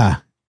 Yeah,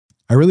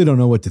 I really don't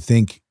know what to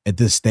think at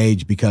this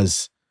stage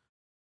because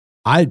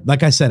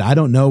like I said, I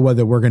don't know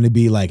whether we're going to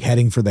be like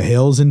heading for the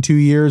hills in 2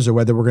 years or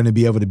whether we're going to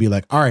be able to be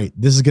like, all right,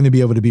 this is going to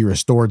be able to be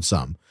restored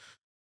some.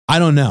 I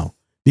don't know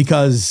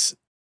because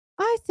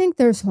I think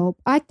there's hope.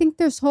 I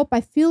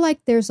feel like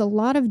there's a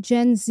lot of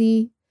Gen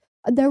Z.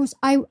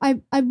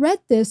 I read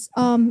this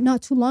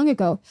not too long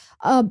ago.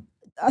 A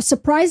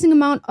surprising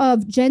amount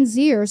of Gen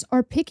Zers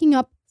are picking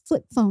up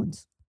flip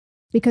phones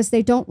because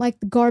they don't like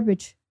the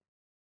garbage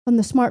from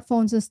the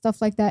smartphones and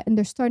stuff like that, and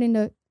they're starting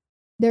to.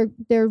 They're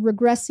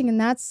regressing in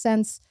that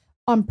sense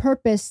on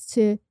purpose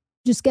to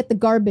just get the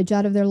garbage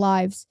out of their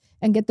lives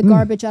and get the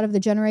garbage out of the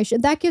generation.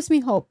 That gives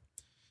me hope.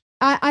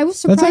 I was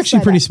surprised. That's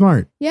actually pretty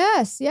smart.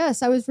 Yes.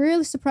 I was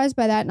really surprised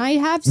by that. And I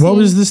have seen. What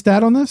was the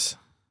stat on this?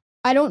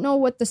 I don't know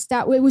what the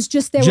stat. It was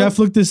just there. Jeff,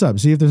 look this up.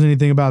 See if there's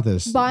anything about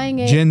this.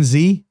 Buying a Gen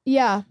Z.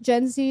 Yeah,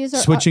 Gen Zs are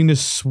switching to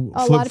flip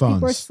phones. A lot of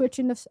people are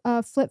switching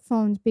to flip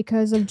phones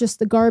because of just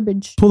the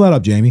garbage. Pull that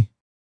up, Jamie.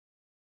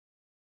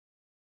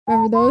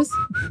 Remember those?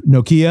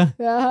 Nokia.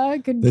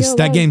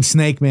 That game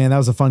Snake, man. That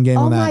was a fun game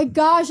on that. Oh my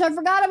gosh, I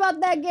forgot about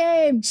that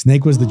game.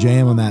 Snake was the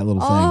jam on that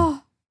little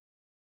thing.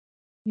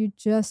 You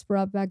just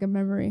brought back a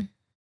memory.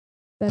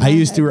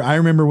 I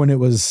remember when it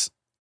was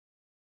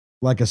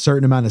like a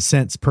certain amount of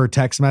cents per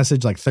text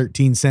message, like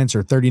 13 cents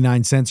or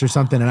 39 cents or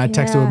something. And I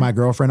texted with my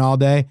girlfriend all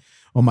day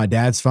on my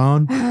dad's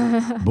phone.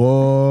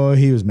 Boy,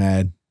 he was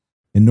mad.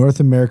 In North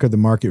America, the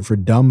market for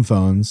dumb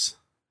phones.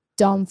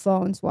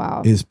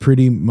 Wow. Is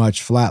pretty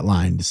much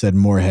flatlined, said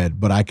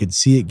Moorhead, but I could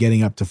see it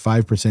getting up to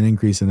 5%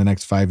 increase in the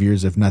next 5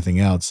 years, if nothing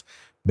else,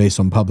 based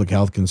on public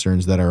health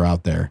concerns that are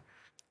out there.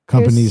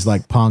 Companies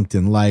like Punked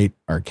and Light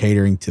are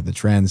catering to the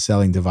trend,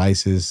 selling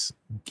devices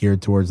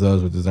geared towards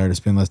those with desire to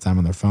spend less time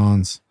on their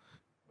phones.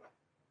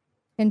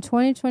 In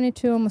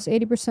 2022, almost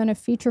 80% of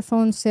feature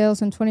phone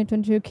sales in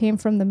 2022 came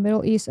from the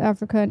Middle East,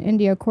 Africa, and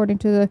India, according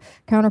to the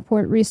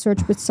Counterpoint research,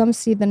 but some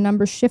see the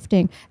numbers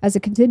shifting as a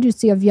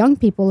contingency of young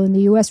people in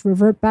the U.S.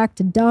 revert back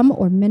to dumb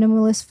or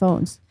minimalist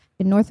phones.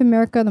 In North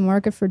America, the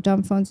market for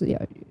dumb phones...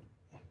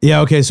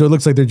 Yeah, okay, so it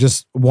looks like they're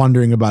just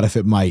wondering about if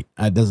it might.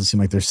 It doesn't seem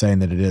like they're saying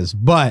that it is.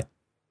 But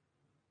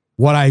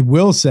what I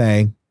will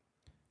say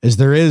is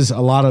there is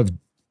a lot of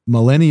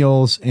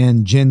millennials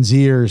and Gen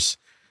Zers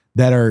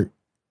that are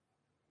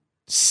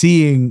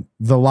seeing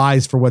the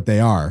lies for what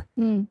they are.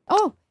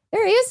 Oh,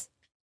 there he is.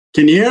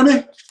 Can you hear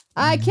me?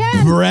 I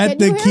can. Brett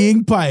the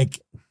King Pike.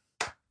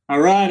 All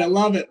right, I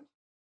love it.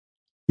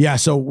 Yeah,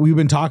 so we've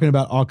been talking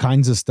about all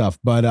kinds of stuff,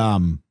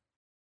 but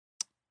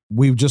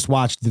we've just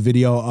watched the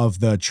video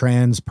of the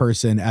trans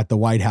person at the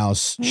White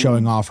House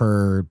showing off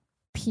her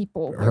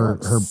people,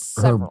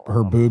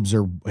 her boobs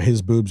or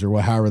his boobs or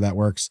however that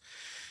works.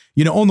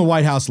 You know, on the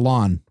White House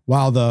lawn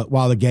while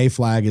the gay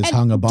flag is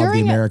hung above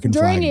the American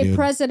flag. During a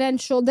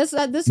presidential, this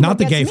not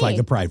the gay flag,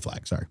 the pride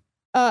flag. Sorry.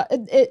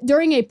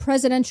 during a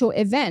presidential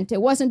event.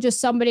 It wasn't just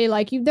somebody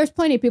like you. There's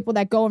plenty of people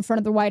that go in front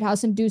of the White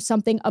House and do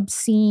something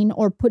obscene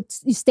or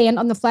stand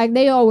on the flag.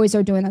 They always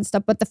are doing that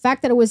stuff. But the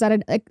fact that it was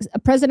at a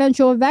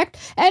presidential event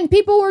and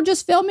people were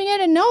just filming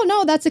it and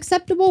no, that's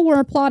acceptable. We're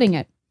applauding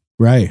it.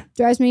 Right.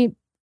 Drives me.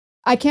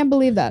 I can't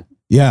believe that.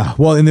 Yeah.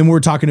 Well, and then we're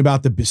talking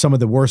about some of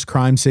the worst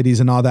crime cities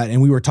and all that.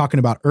 And we were talking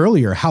about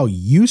earlier how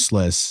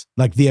useless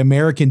like the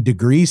American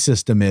degree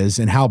system is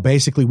and how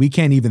basically we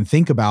can't even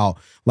think about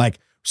like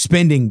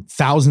spending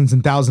thousands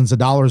and thousands of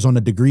dollars on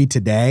a degree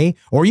today,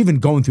 or even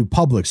going through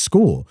public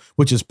school,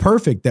 which is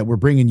perfect that we're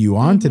bringing you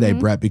on today,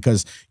 Brett,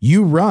 because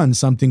you run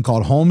something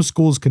called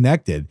Homeschools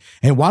Connected.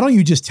 And why don't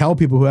you just tell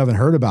people who haven't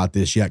heard about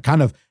this yet,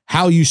 kind of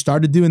how you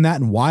started doing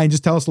that and why, and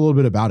just tell us a little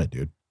bit about it,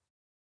 dude.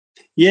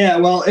 Yeah,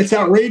 well, it's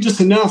outrageous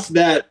enough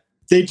that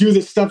they do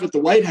this stuff at the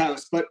White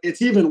House, but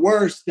it's even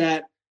worse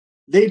that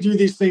they do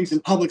these things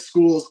in public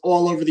schools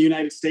all over the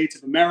United States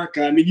of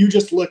America. I mean, you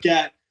just look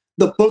at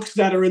the books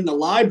that are in the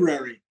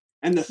library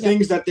and the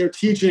things that they're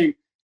teaching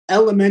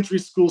elementary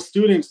school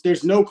students.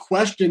 There's no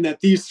question that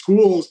these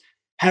schools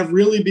have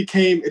really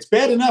it's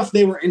bad enough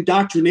they were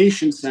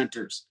indoctrination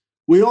centers.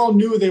 We all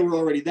knew they were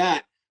already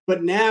that,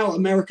 but now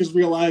America's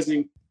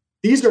realizing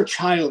these are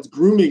child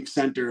grooming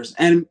centers.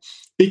 And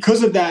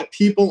because of that,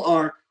 people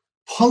are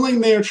pulling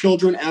their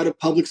children out of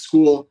public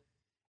school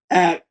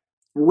at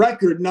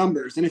record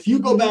numbers. And if you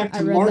go back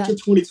to March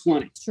of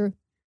 2020,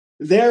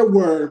 there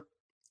were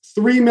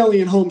 3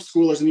 million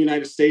homeschoolers in the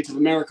United States of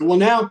America. Well,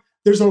 now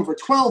there's over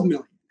 12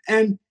 million.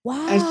 And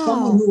as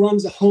someone who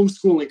runs a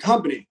homeschooling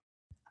company,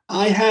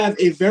 I have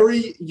a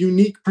very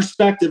unique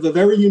perspective, a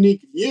very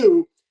unique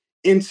view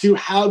into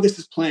how this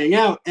is playing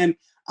out. And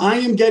I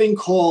am getting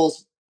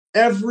calls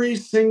every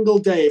single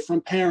day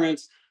from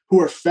parents who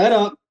are fed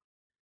up.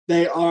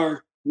 They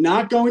are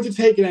not going to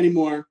take it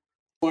anymore.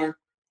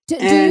 Do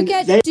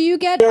you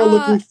get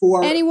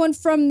anyone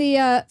from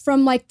the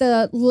from like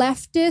the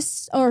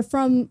leftists or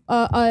from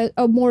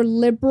a more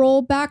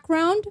liberal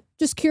background?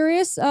 Just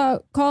curious,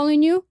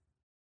 calling you.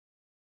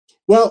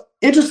 Well,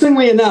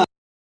 interestingly enough,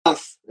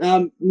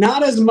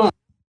 not as much,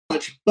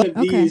 but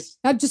these.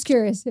 I'm just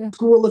curious. Yeah.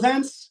 School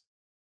events,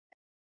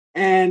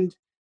 and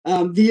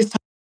these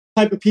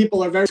type of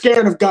people are very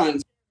scared of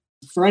guns.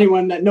 For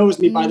anyone that knows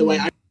me, by the way,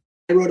 I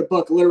wrote a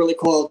book literally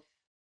called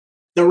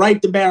 "The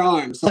Right to Bear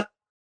Arms."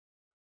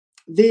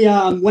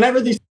 Whenever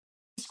these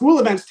school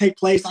events take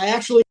place, I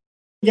actually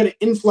get an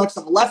influx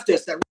of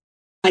leftists that,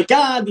 my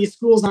God, these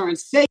schools aren't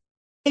safe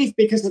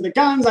because of the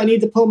guns. I need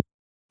to pull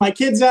my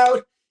kids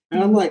out.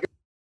 And I'm like,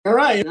 all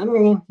right, I don't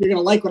know, you're going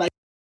to like what I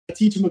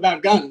teach them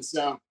about guns.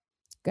 So,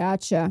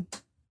 gotcha.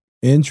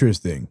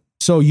 Interesting.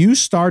 So you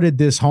started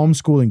this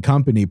homeschooling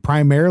company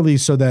primarily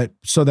so that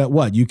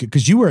what you could,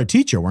 because you were a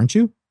teacher, weren't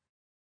you?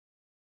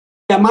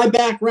 Yeah, my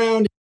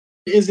background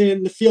is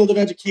in the field of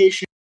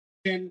education.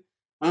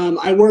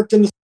 I worked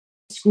in the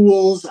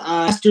schools,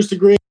 master's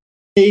degree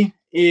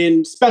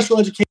in special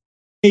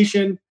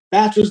education,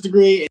 bachelor's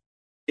degree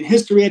in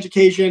history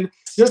education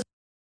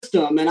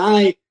system. And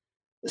I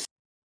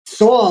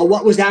saw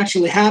what was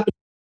actually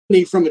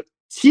happening from a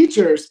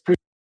teacher's perspective.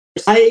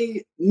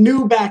 I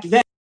knew back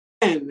then,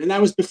 and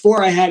that was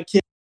before I had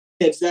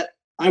kids, that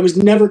I was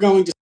never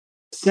going to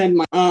send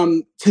my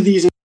to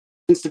these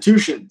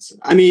institutions.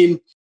 I mean,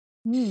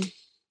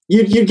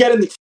 you'd get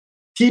in the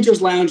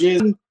teachers'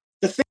 lounges, and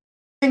the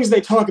things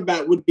they talk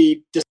about would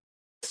be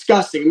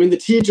disgusting. I mean, the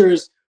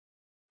teachers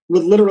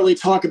would literally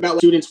talk about what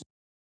students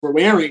were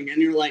wearing,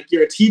 and you're like,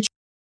 you're a teacher,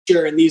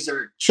 and these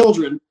are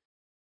children,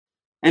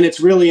 and it's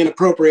really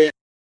inappropriate.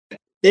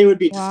 They would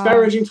be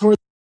disparaging towards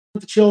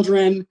the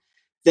children.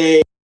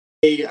 They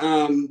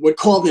would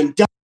call them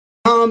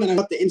dumb, and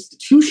what the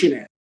institution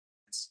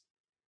is,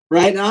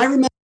 right? And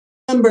I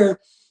remember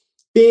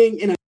being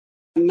in a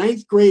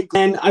 9th grade,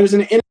 and I was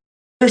in an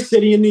inner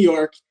city in New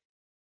York,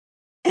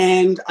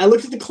 and I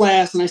looked at the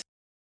class and I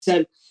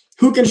said,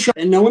 "Who can show?"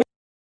 And no one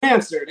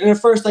answered. And at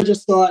first, I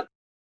just thought,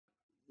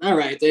 "All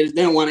right, they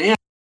don't want to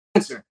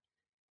answer,"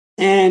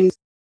 and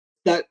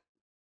that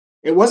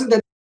it wasn't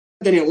that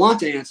they didn't want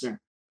to answer.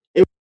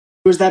 It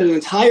was that an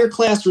entire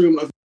classroom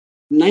of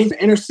 9th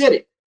inner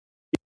city,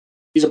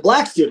 these are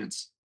Black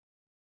students,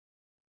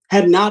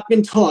 had not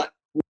been taught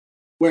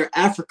where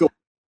Africa was.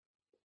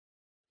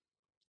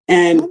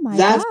 And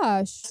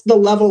that's the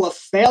level of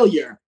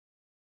failure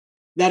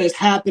that is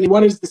happening.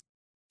 What is the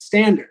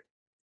standard?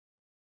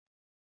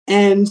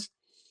 And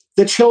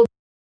the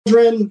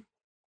children,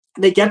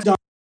 they get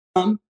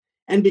dumb,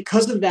 and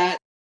because of that,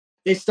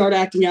 they start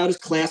acting out as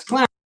class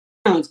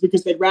clowns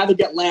because they'd rather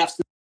get laughs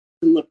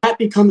than look. That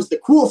becomes the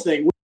cool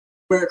thing,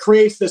 where it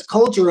creates this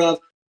culture of,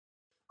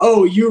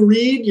 oh, you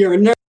read, you're a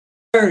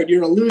nerd,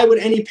 you're a loser. Why would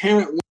any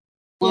parent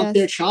want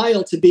their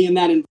child to be in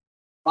that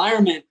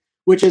environment,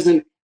 which is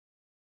an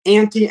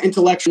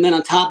anti-intellectual, and then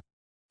on top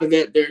of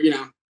it, they're,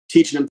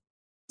 teaching them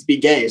to be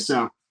gay.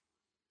 So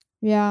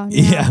yeah,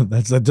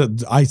 that's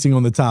icing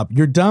on the top.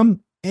 You're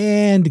dumb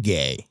and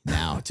gay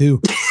now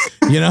too.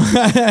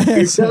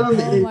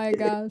 Oh my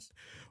gosh.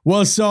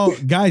 Well, so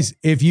guys,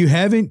 if you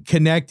haven't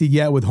connected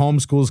yet with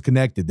Homeschools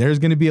Connected, there's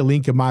going to be a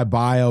link in my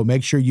bio.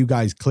 Make sure you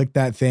guys click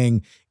that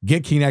thing,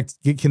 get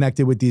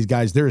connected with these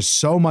guys. There is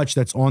so much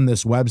that's on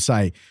this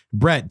website.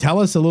 Brett, tell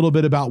us a little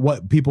bit about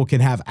what people can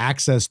have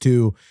access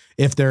to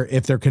if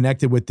they're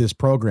connected with this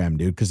program,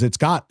 dude, because it's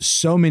got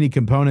so many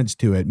components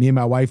to it. Me and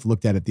my wife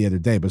looked at it the other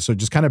day, but so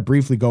just kind of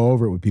briefly go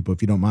over it with people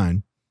if you don't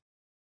mind.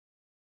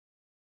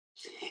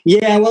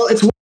 Yeah, well,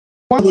 it's what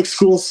the public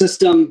school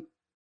system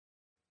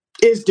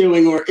is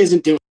doing or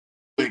isn't doing,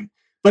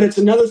 but it's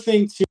another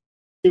thing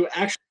to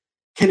actually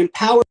can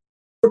empower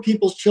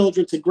people's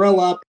children to grow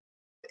up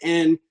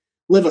and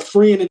live a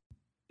free and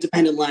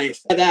independent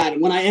life. That,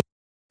 and when I end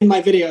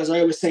my videos, I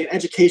always say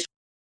education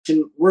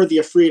worthy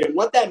of freedom.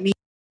 What that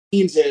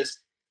means is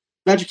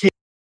educating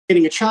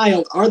a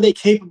child. Are they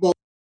capable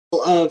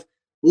of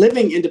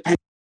living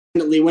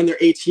independently when they're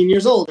 18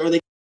 years old? Are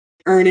they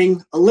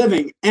earning a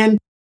living? And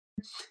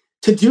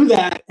to do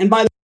that, and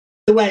by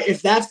the way,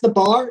 if that's the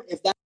bar,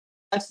 if that's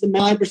the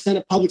 9%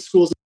 of public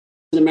schools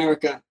in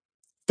America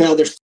fail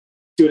their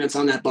students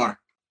on that bar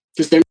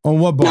because they're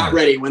not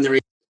ready when they're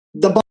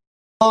the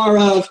bar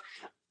of,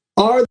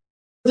 are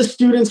the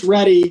students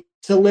ready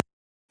to live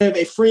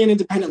a free and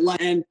independent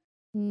life? And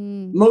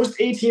most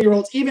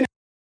 18-year-olds, even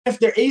if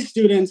they're A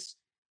students,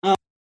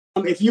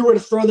 if you were to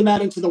throw them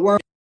out into the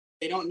world,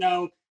 they don't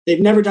know,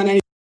 they've never done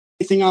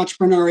anything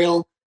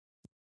entrepreneurial.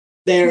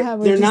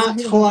 They're not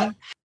taught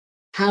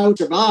how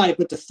to survive,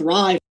 but to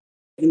thrive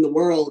in the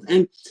world.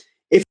 And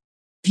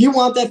if you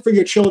want that for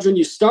your children,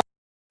 you start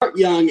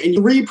young and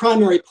you read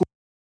primary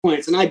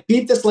points. And I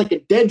beat this like a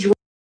dead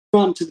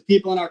drum to the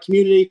people in our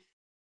community,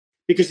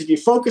 because if you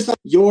focus on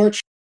your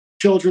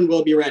children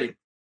will be ready.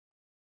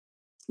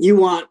 You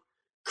want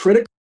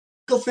critical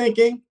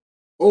thinking.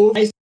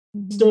 Always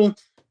to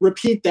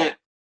repeat that.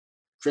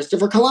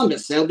 Christopher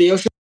Columbus sailed the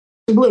ocean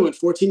blue in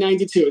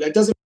 1492. That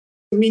doesn't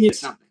mean it's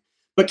something.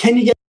 But can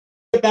you get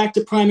back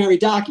to primary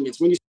documents?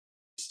 When you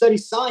study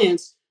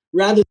science,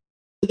 rather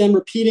than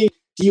repeating,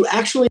 do you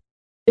actually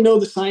know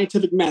the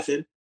scientific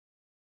method?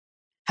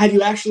 Have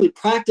you actually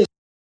practiced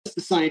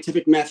the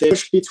scientific method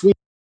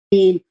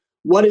between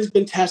what has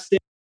been tested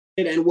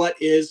and what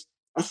is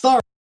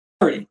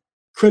authority?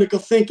 Critical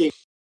thinking.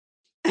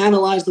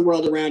 Analyze the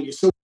world around you.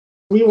 So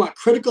we want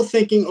critical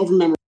thinking over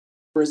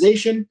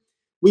memorization.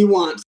 We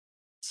want,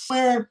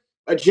 somewhere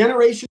a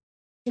generation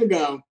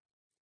ago,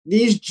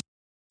 these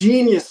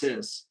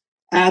geniuses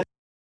at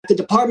the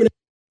Department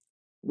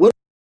of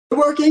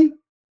Woodworking,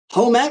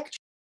 home ec,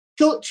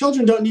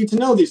 children don't need to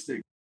know these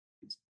things.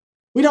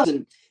 We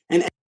don't.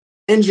 And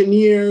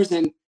engineers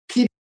and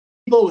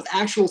people with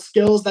actual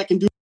skills that can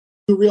do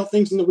real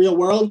things in the real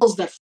world,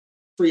 that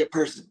free a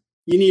person.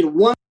 You need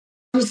one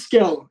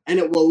skill and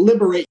it will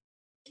liberate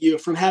you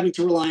from having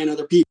to rely on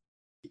other people.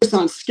 Focus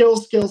on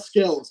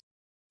skills.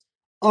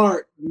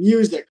 Art,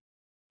 music,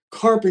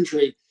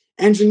 carpentry,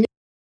 engineering,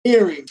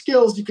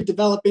 skills you could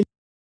develop in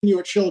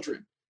your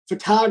children.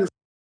 Photography,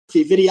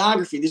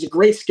 videography, these are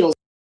great skills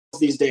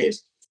these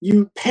days.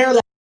 You pair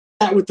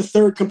that with the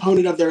third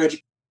component of their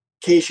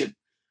education,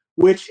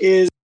 which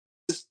is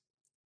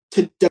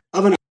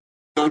of an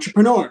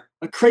entrepreneur,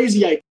 a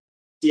crazy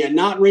idea,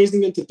 not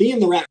raising them to be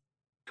in the rat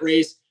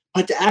race,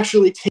 but to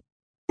actually take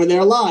for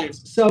their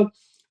lives. So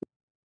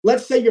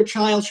let's say your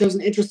child shows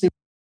an interest in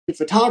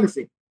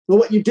photography. Well,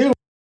 what you do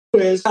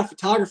is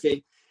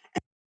photography,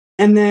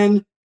 and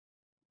then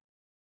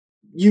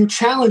you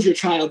challenge your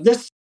child.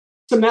 This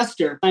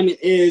semester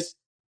is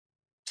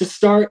to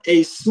start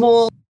a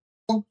small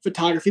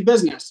photography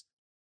business.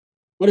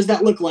 What does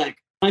that look like?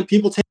 Find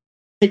people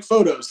take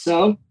photos.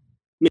 So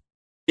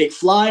make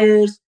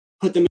flyers,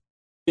 put them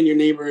in your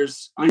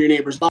neighbor's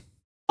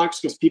box,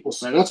 because people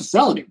say that's a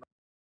felony.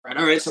 Right?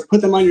 All right. So put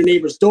them on your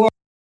neighbor's door.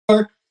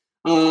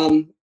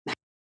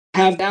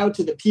 Have out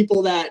to the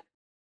people that,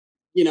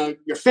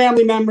 your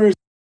family members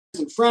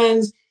and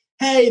friends.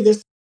 Hey,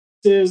 this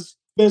is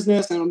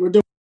business, and we're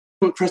doing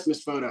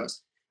Christmas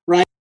photos,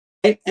 right?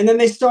 And then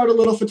they start a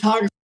little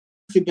photography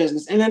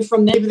business, and then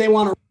from maybe they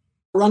want to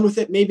run with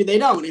it, maybe they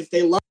don't. If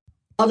they love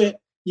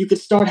it, you could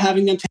start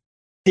having them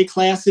take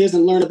classes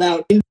and learn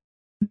about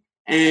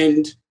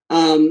and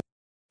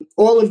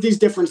all of these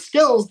different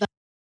skills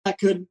that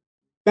could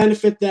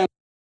benefit them.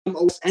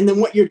 And then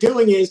what you're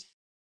doing is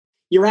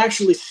you're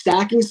actually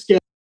stacking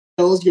skills,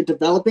 you're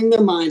developing their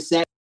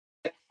mindset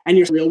and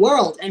your real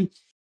world. And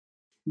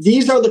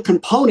these are the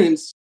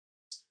components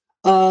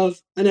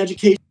of an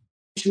education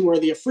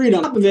worthy of freedom.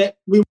 On top of it,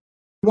 we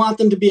want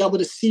them to be able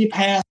to see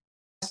past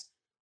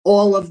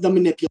all of the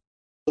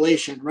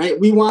manipulation, right?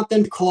 We want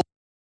them to call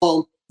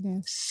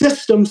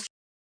systems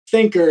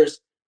thinkers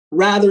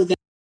rather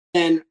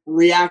than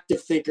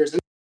reactive thinkers.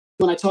 And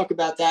when I talk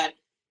about that,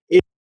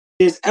 it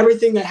is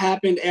everything that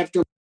happened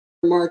after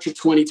March of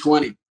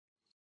 2020.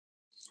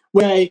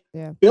 Where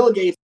Bill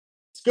Gates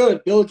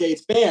good, Bill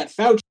Gates bad,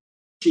 Fauci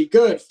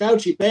good,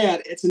 Fauci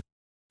bad. It's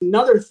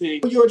another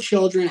thing. Your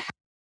children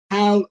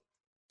how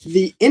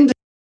the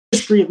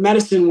industry of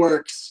medicine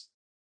works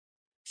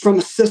from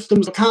a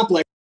systems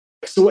complex.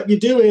 So what you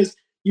do is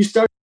you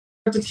start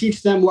to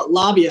teach them what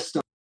lobbyists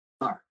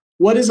are.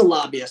 What is a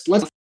lobbyist?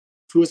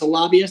 Who is a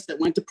lobbyist that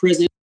went to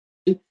prison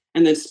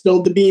and then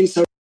spilled the beans,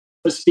 so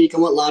to speak,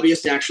 on what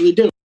lobbyists actually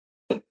do.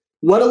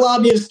 What do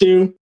lobbyists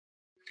do?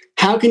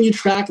 How can you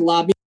track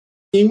lobbying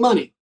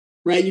money,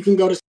 right? You can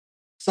go to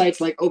sites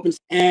like Open,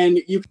 and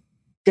you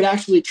could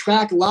actually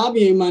track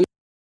lobbying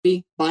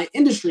money by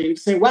industry, and you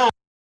can say, wow.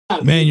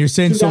 Man, you're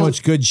saying so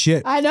much good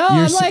shit. I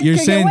know. You're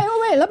saying,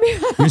 wait. Let me.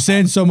 You're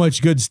saying so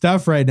much good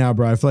stuff right now,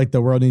 bro. I feel like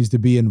the world needs to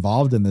be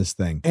involved in this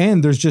thing.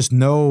 And there's just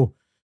no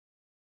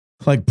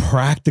like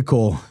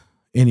practical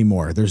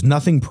anymore. There's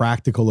nothing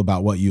practical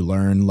about what you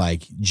learn.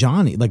 Like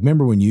Johnny, like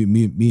remember when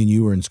me and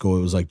you were in school,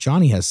 it was like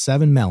Johnny has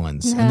 7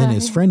 melons and then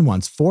his friend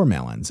wants 4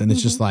 melons. And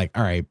it's just like,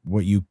 all right,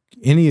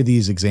 any of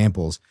these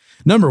examples,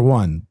 number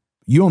one,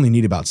 you only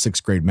need about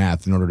 6th grade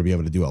math in order to be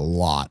able to do a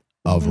lot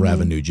of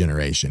revenue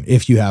generation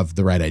if you have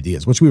the right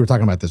ideas, which we were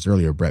talking about this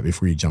earlier, Brett,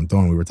 before you jumped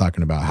on. We were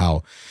talking about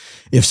how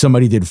if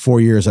somebody did 4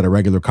 years at a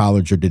regular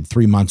college or did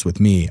 3 months with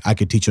me, I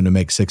could teach them to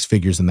make 6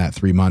 figures in that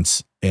 3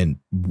 months and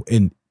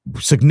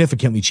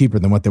significantly cheaper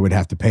than what they would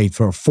have to pay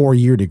for a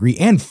 4-year degree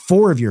and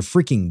 4 of your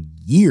freaking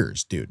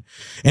years, dude,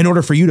 in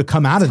order for you to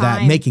come out of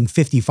that making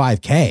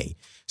 $55K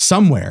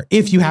somewhere,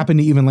 if you happen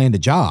to even land a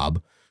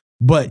job.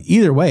 But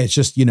either way, it's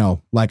just,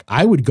 like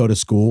I would go to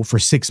school for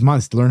 6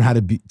 months to learn how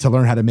to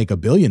make $1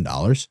 billion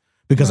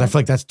because I feel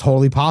like that's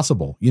totally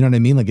possible. You know what I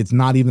mean? Like it's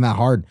not even that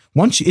hard.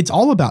 It's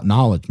all about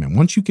knowledge, man.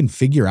 Once you can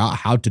figure out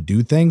how to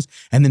do things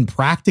and then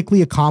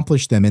practically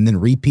accomplish them and then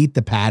repeat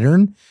the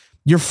pattern,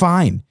 you're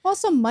fine.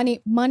 Also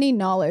money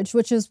knowledge,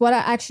 which is what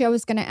I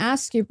was going to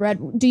ask you, Brett.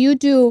 Do you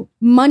do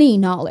money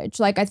knowledge?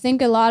 Like I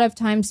think a lot of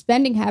times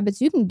spending habits,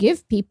 you can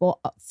give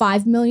people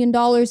 $5 million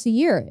a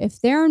year.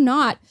 If they're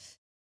not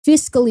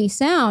fiscally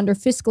sound or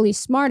fiscally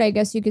smart, I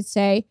guess you could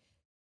say,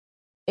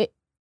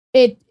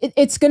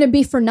 it's going to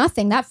be for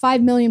nothing. That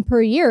 $5 million per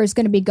year is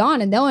going to be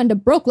gone and they'll end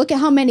up broke. Look at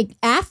how many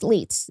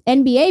athletes,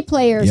 NBA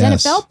players,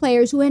 NFL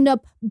players who end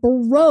up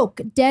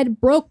dead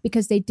broke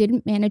because they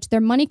didn't manage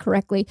their money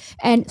correctly.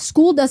 And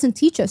school doesn't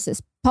teach us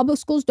this. Public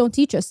schools don't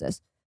teach us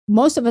this.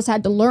 Most of us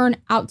had to learn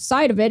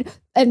outside of it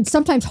and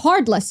sometimes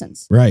hard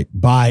lessons. Right.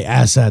 Buy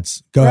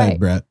assets. Go ahead,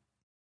 Brett.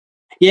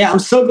 Yeah, I'm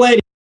so glad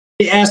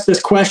you asked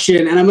this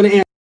question, and I'm going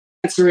to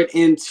answer it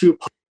in 2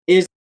 parts.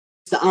 Is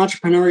the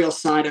entrepreneurial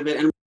side of it.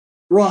 And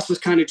Ross was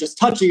kind of just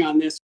touching on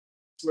this,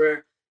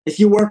 where if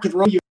you work with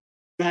Ross, you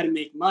know how to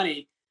make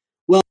money.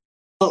 Well,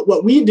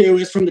 what we do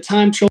is from the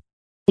time children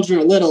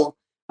are little,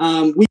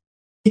 we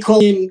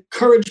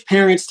encourage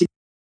parents to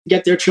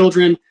get their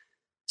children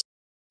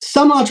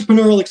some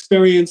entrepreneurial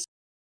experience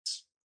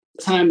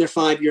the time they're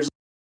 5 years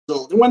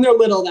old. And when they're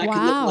little, that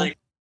could look like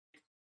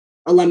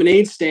a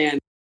lemonade stand.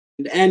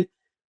 And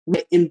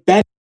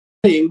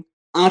embedding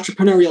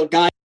entrepreneurial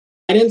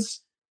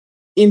guidance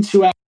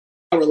into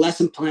our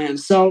lesson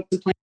plans. So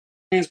the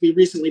plans we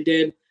recently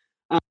did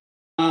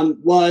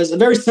was a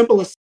very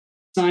simple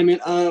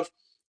assignment of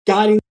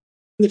guiding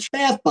the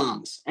bath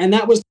bombs. And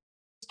that was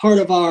part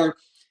of our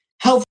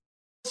health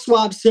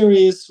swab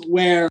series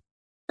where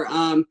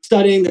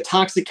studying the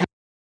toxic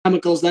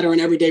chemicals that are in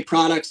everyday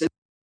products. And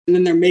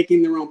then they're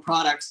making their own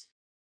products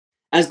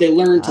as they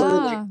learn to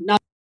like, not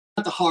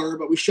the horror,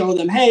 but we show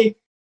them, hey,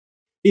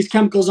 these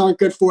chemicals aren't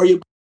good for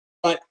you,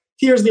 but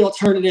here's the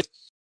alternative.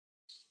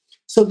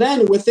 So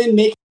then within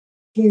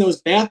making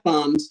those bath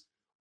bombs,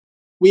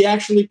 we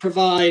actually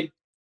provide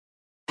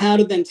how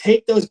to then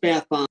take those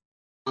bath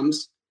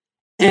bombs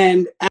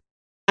and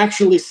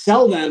actually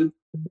sell them.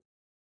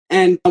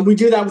 And we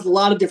do that with a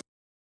lot of different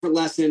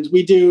lessons.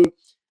 We do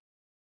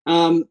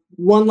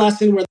one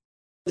lesson where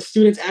the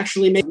students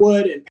actually make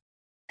wood and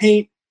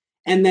paint,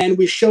 and then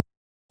we show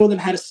them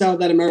how to sell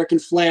that American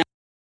flag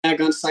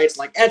on sites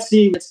like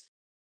Etsy.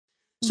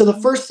 So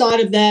the first side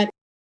of that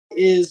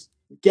is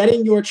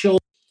getting your children.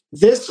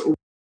 This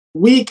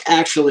week,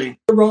 actually,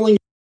 we're rolling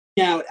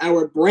out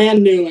our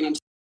brand new, and I'm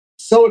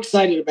so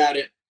excited about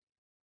it,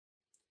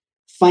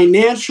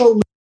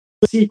 financial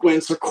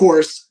sequence or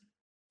course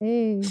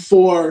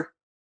for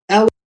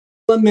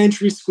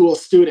elementary school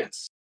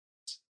students.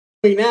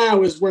 What we're doing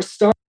now is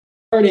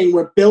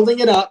we're building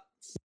it up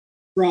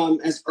from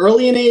as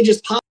early an age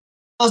as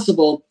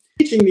possible,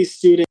 teaching these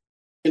students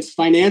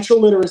financial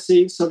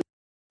literacy so that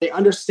they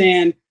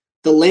understand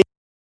the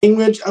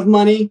language of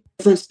money,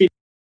 difference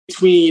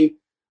between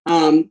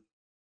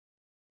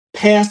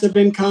passive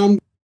income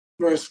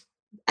versus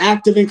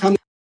active income,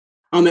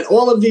 and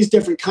all of these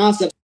different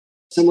concepts.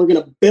 And we're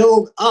going to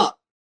build up,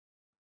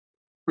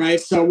 right?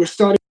 So we're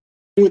starting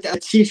with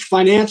teach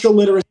financial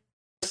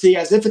literacy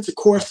as if it's a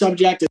core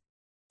subject,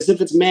 as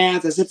if it's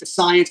math, as if it's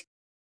science,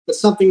 but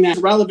something that's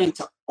relevant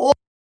to all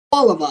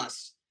of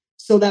us,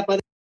 so that by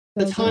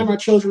the time our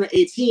children are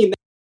 18,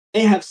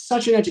 they have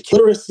such an education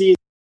literacy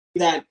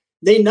that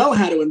they know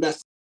how to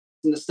invest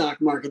in the stock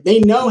market. They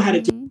know how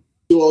to do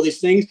all these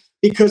things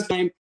because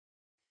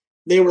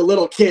they were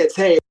little kids.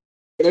 Hey,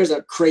 there's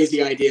a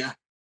crazy idea.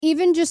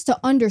 Even just to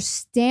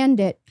understand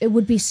it, it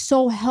would be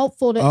so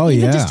helpful to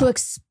just to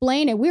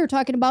explain it. We were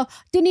talking about,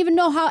 didn't even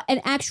know how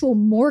an actual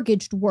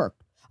mortgage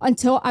worked.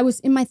 until I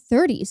was in my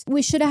 30s.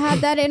 We should have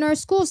had that in our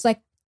schools.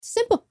 Like,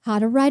 simple, how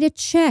to write a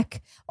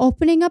check,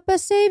 opening up a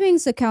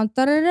savings account,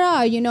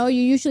 You know,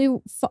 you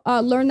usually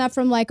learn that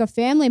from like a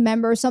family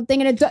member or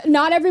something. And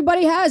not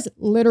everybody has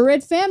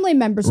literate family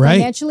members,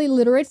 financially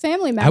literate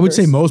family members. I would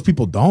say most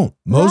people don't.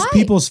 Most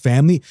people's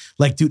family,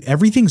 like, dude,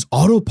 everything's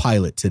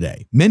autopilot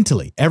today.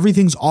 Mentally,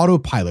 everything's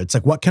autopilot. It's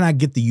like, what can I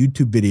get the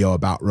YouTube video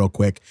about real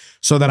quick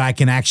so that I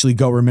can actually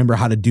go remember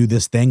how to do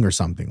this thing or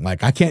something?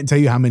 Like, I can't tell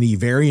you how many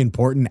very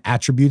important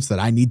attributes that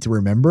I need to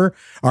remember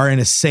are in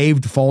a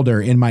saved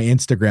folder in my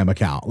Instagram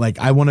account. Like,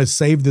 I want to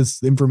save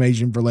this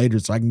information for later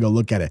so I can go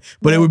look at it.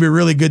 But it would be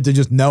really good to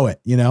just know it,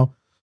 you know?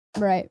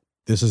 Right.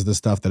 This is the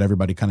stuff that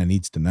everybody kind of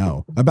needs to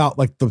know about,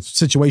 like, the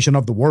situation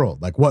of the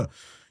world. Like, what,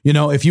 you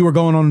know, if you were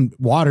going on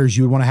waters,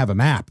 you would want to have a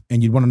map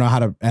and you'd want to know how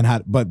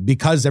to, but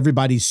because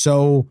everybody's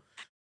so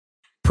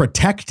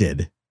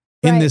protected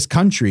in this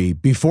country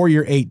before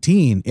you're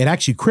 18, it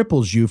actually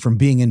cripples you from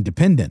being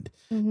independent.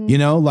 You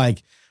know,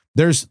 like,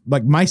 there's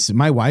like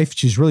my wife,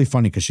 she's really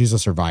funny because she's a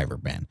survivor,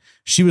 man.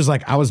 She was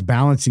like, I was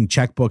balancing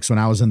checkbooks when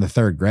I was in the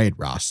 3rd grade,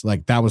 Ross.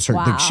 Like, that was her.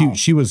 Wow. Like,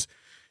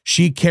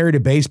 she carried a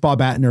baseball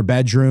bat in her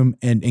bedroom,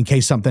 and in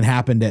case something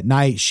happened at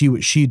night,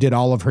 she did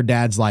all of her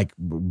dad's like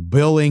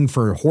billing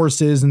for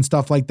horses and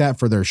stuff like that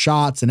for their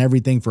shots and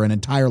everything for an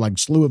entire like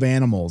slew of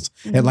animals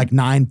at like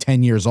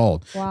 9-10 years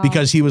old. Wow.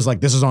 Because he was like,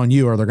 this is on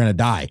you or they're gonna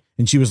die.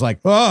 And she was like,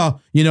 oh,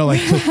 you know,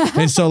 like,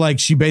 and so like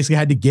she basically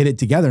had to get it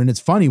together. And it's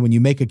funny when you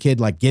make a kid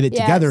like get it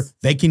together,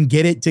 they can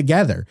get it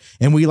together.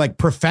 And we like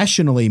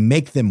professionally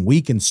make them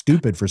weak and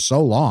stupid for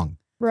so long.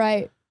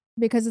 Right.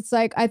 Because it's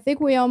like, I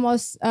think we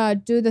almost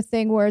do the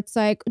thing where it's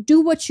like,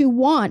 do what you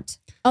want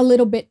a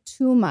little bit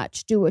too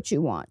much. Do what you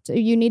want.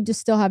 You need to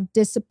still have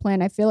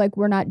discipline. I feel like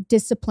we're not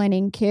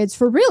disciplining kids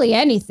for really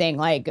anything.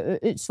 Like,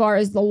 as far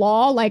as the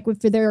law, like if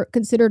they're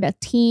considered a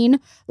teen,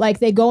 like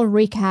they go and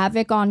wreak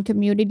havoc on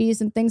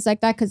communities and things like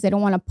that because they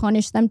don't want to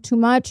punish them too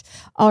much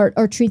or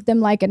treat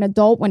them like an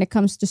adult when it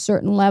comes to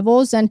certain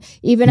levels. And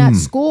even at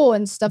school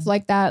and stuff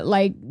like that,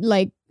 like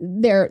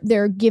they're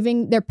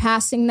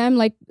passing them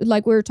like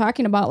we were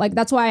talking about. Like,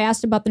 that's why I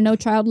asked about the No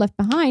Child Left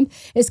Behind,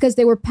 is because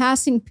they were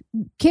passing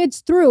kids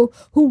through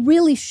who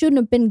really shouldn't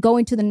have been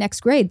going to the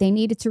next grade. They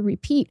needed to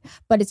repeat,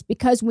 but it's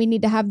because we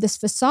need to have this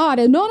facade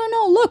and no,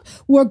 look,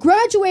 we're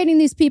graduating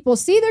these people.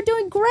 See, they're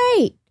doing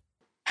great.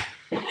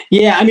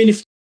 Yeah. I mean,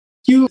 if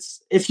you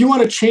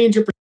want to change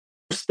your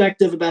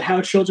perspective about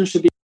how children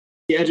should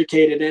be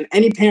educated, and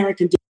any parent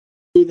can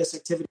do this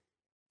activity,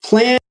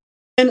 plan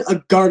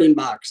a garden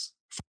box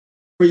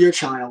for your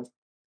child,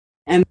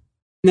 and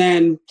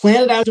then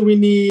plan it out. Do we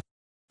need,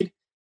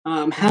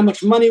 how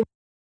much money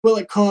will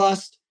it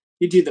cost?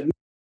 You do the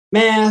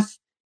math,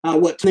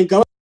 then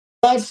go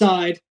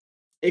outside.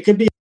 It could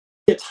be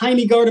a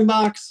tiny garden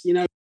box, you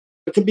know,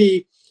 it could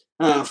be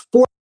a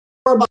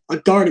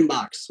garden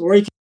box, or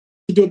you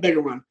can do a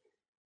bigger one.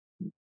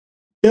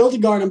 Build a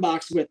garden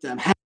box with them,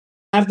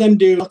 have them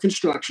do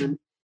construction,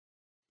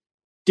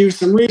 do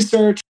some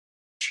research.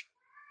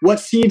 What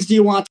seeds do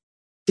you want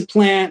to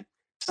plant?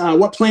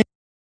 What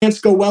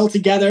plants go well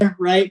together,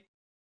 right?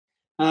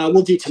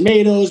 We'll do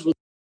tomatoes, we'll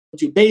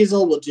do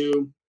basil, we'll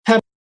do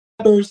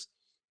peppers.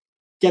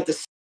 Get the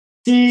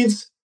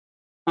seeds,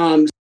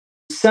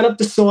 set up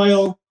the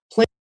soil,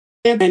 plant,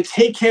 and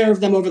take care of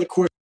them over the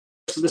course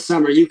of the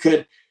summer. You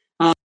could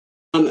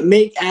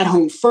make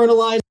at-home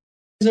fertilizer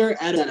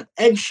out of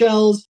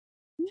eggshells.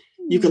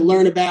 You can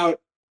learn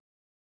about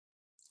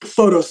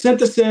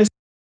photosynthesis,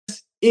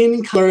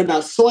 learn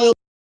about soil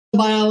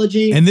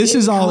biology. And this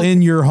is all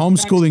in your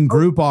homeschooling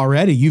group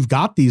already. You've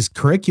got these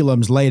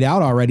curriculums laid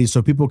out already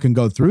so people can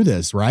go through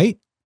this, right?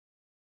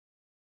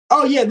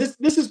 Oh, yeah.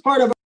 This is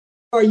part of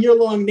our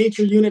year-long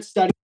nature unit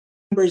study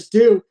members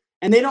do.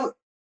 And they don't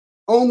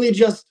only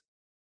just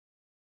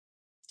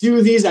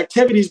do these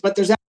activities, but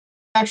there's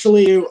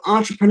actually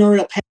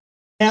entrepreneurial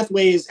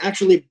pathways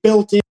actually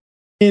built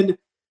in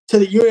to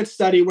the unit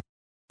study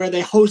where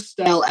they host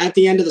at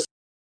the end of the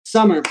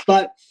summer.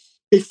 But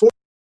before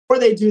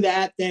they do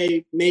that,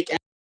 they make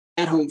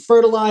at-home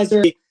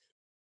fertilizer, they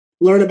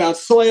learn about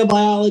soil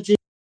biology.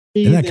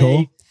 Isn't that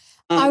cool?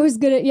 I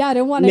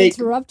didn't want to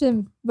interrupt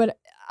him, but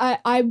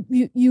I've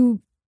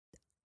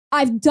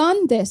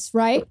done this,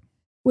 right,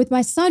 with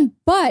my son,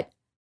 but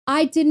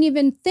I didn't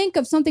even think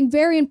of something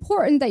very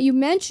important that you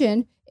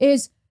mentioned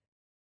is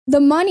the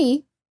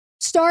money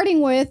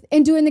starting with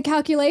and doing the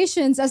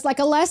calculations as like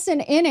a lesson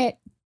in it.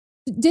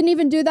 Didn't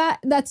even do that.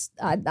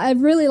 I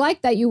really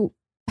like that you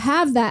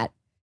have that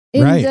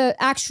in the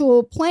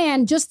actual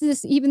plan, just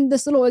this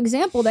little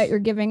example that you're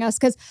giving us,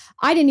 because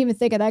I didn't even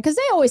think of that, because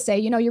they always say,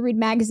 you know, you read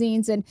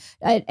magazines and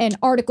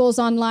articles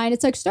online.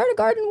 It's like, start a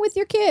garden with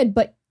your kid.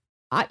 But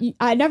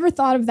I never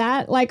thought of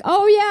that. Like,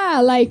 oh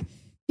yeah, like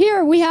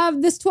here we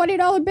have this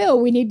 $20 bill.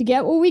 We need to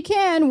get what we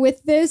can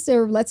with this,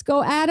 or let's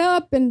go add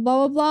up and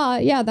blah, blah, blah.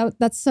 Yeah,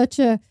 that's such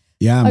a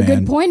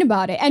good point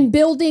about it. And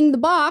building the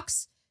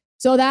box,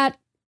 so that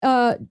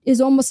is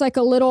almost like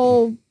a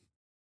little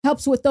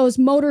helps with those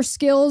motor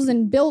skills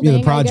and building.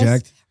 The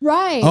project.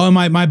 Right. Oh,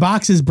 my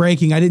box is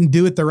breaking. I didn't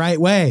do it the right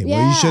way. Yeah.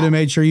 Well, you should have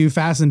made sure you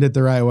fastened it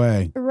the right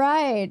way.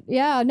 Right.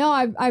 Yeah. No,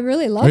 I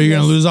really love Or you're this.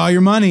 going to lose all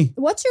your money.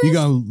 What's your You're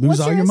going to lose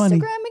all your money.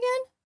 Instagram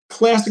again?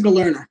 Classical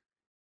learner.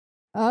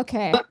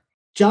 Okay.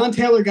 John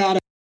Taylor Gatto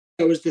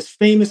was this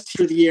famous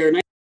teacher of the year,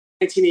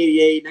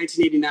 1988,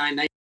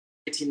 1989,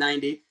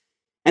 1990.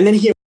 And then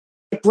he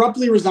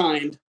abruptly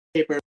resigned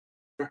paper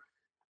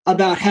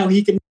about how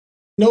he could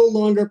no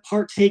longer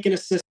partake in a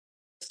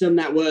system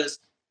that was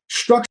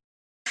structured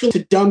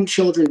to dumb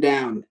children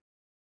down.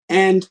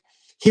 And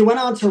he went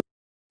on to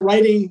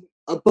writing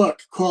a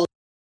book called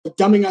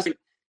Dumbing Us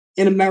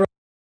in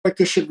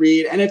America Should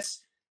Read. And it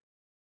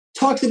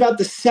talks about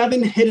the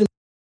 7 hidden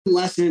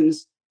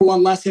lessons.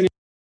 One lesson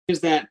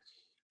is that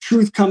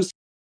truth comes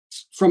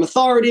from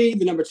authority.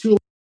 The number 2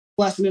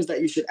 lesson is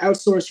that you should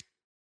outsource.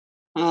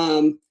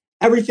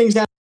 Everything's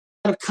out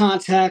of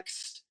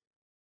context.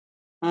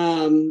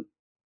 So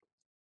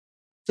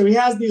he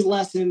has these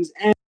lessons,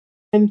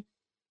 and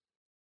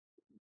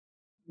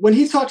when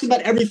he talks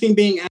about everything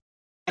being out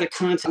of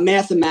context,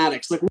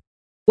 mathematics, like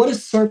what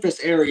does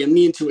surface area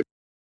mean to a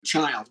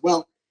child?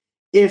 Well,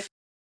 if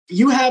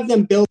you have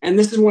them build, and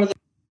this is one of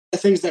the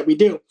things that we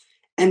do,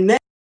 and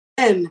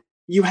then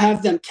you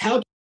have them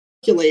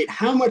calculate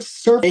how much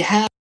surface they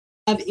have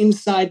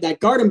inside that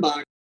garden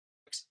box,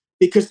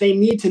 because they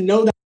need to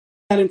know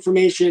that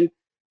information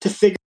to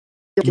figure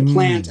out the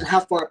plants and how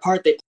far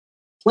apart they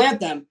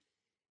plant them.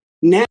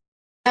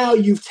 Now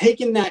you've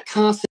taken that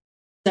concept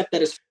that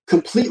is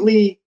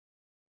completely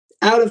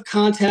out of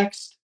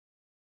context,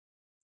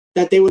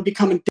 that they would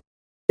become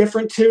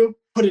different to,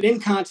 put it in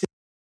context,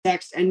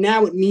 and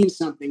now it means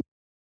something.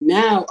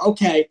 Now,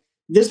 okay,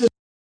 this is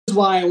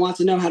why I want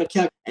to know how to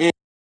calculate,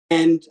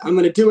 and I'm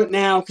going to do it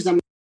now because I'm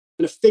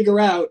going to figure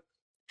out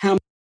how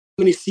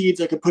many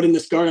seeds I could put in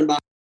this garden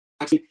box.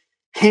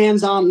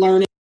 Hands-on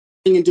learning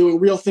and doing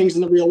real things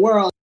in the real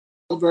world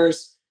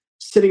versus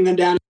sitting them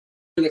down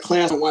in a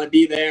class. I don't want to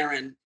be there,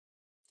 and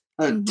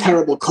a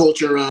terrible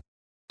culture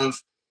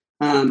of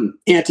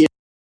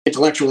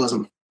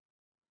anti-intellectualism.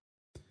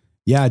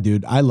 Yeah,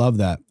 dude, I love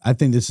that. I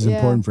think this is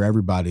important for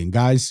everybody. And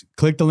guys,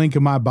 click the link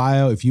in my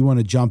bio if you want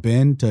to jump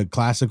into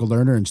Classical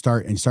Learner and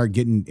start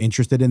getting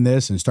interested in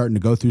this and starting to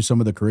go through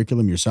some of the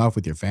curriculum yourself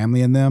with your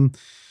family and them.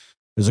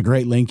 There's a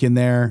great link in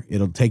there.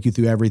 It'll take you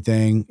through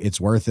everything. It's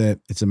worth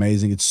it. It's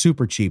amazing. It's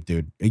super cheap,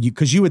 dude.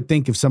 Because you would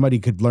think if somebody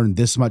could learn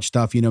this much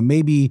stuff,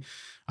 maybe,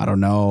 I don't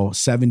know,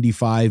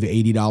 $75,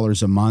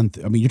 $80 a month.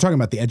 I mean, you're talking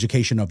about the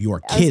education of your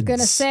kids. I was going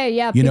to say,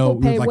 yeah,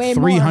 people pay like way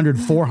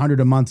 $300, more.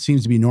 $400 a month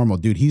seems to be normal.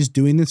 Dude, he's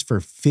doing this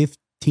for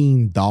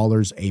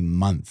 $15 a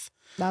month.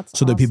 That's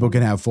so that people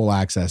can have full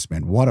access,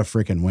 man. What a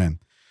freaking win.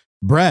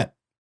 Brett,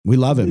 we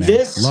love it,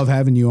 man. Love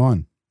having you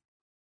on.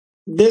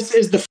 This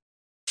is the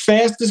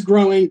fastest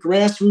growing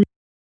grassroots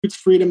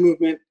freedom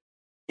movement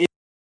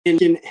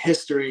in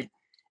history.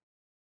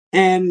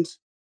 And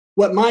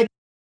what my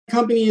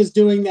company is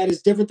doing that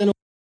is different than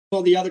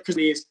all the other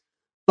companies,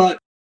 but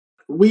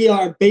we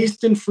are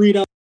based in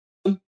freedom.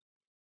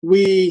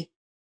 We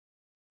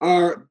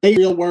are based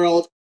in the real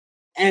world,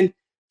 and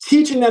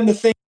teaching them the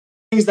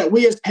things that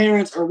we as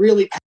parents are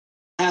really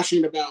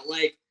passionate about,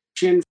 like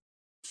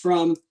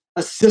from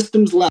a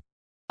systems level,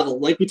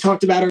 like we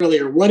talked about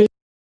earlier. What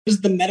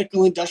is the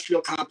medical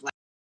industrial complex,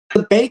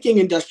 the banking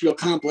industrial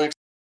complex?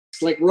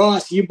 Like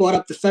Ross, you brought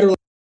up the Federal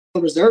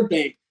Reserve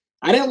Bank.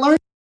 I didn't learn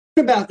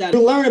about that.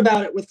 We learn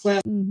about it with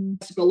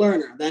Classical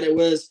Learner, that it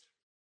was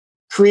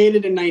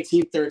created in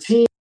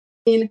 1913,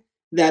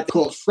 that they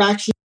called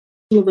fractional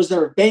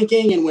reserve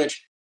banking, in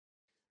which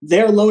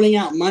they're loaning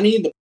out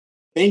money. The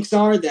banks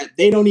are that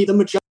they don't need.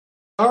 The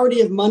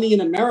majority of money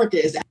in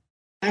America is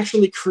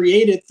actually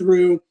created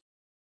through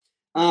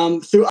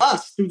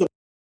us,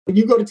 when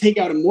you go to take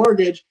out a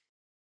mortgage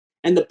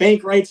and the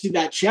bank writes you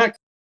that check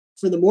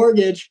for the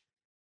mortgage,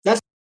 that's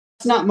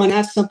not money.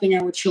 That's something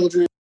our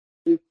children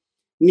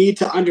need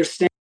to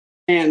understand.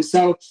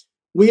 So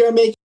we are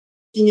making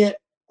it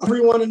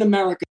everyone in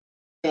America,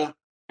 and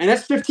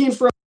that's 15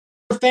 for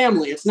a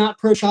family. It's not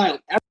per child.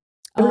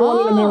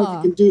 Everyone in America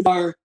can do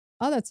our.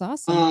 Oh, that's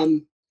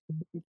awesome.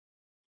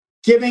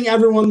 Giving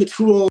everyone the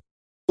tools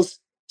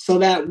so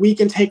that we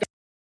can take.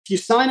 If you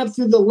sign up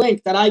through the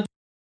link that I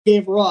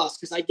gave Ross,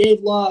 because I gave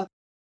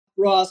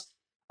Ross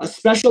a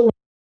special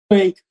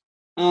link,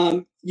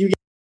 you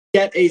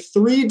get a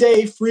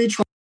 3-day free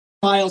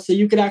trial, so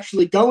you could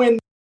actually go in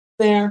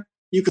there.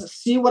 You can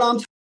see what I'm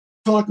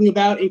talking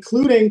about,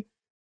 including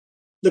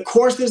the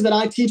courses that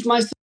I teach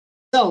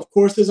myself,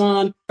 courses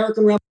on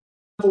American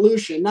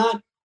Revolution.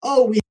 Not,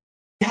 we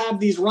have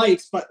these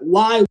rights, but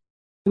why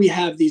we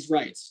have these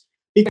rights.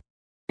 Because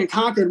in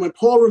Concord, when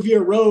Paul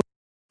Revere wrote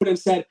and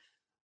said,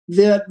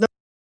 the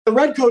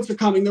redcoats are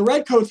coming, the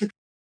redcoats are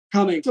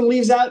coming. What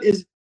leaves out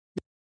is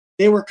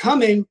they were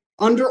coming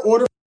under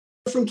order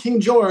from King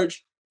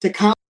George to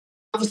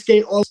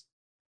confiscate all.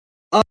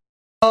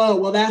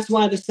 Well, that's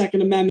why the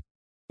Second Amendment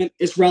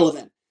is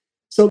relevant.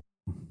 So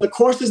the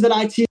courses that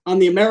I teach on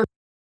the American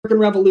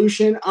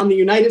Revolution, on the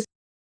United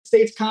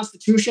States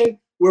Constitution,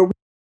 where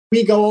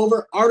we go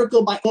over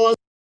article by laws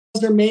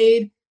are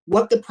made,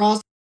 what the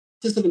process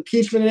of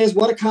impeachment is,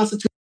 what a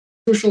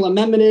constitutional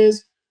amendment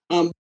is,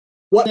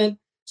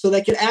 so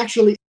they can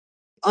actually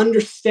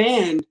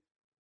understand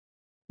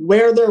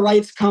where their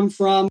rights come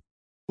from,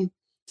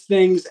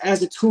 things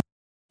as a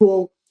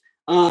tool.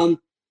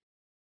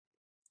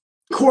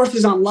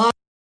 Courses on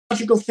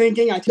logical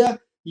thinking.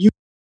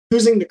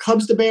 Using the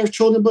Cubs to Bears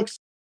children book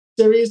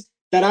series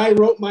that I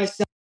wrote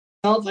myself.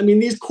 I mean,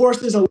 these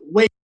courses are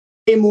way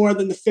more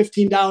than the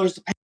 $15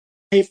 to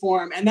pay for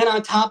them. And then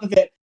on top of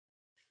it,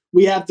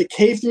 we have the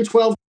K through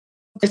 12.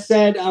 I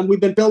said we've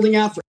been building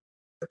out for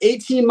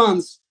 18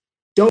 months.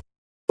 Don't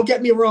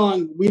get me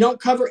wrong. We don't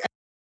cover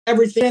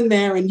everything in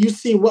there, and you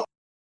see what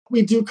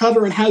we do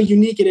cover and how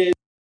unique it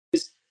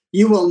is.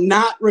 You will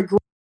not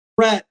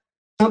regret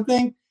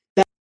something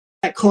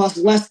that costs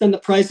less than the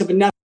price of a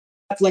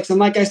Netflix. And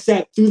like I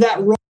said, through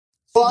that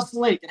Ross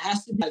link, it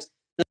has to be that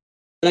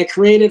I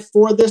created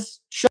for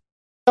this show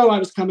I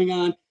was coming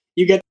on.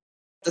 You get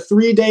the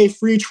 3-day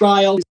free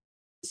trial.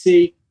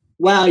 See,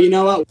 wow, you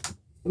know what?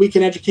 We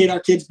can educate our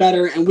kids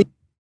better, and we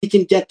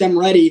can get them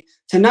ready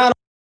to not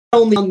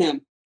only on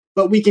them,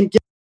 but we can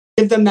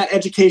give them that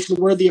education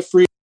worthy of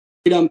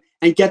freedom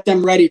and get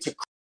them ready to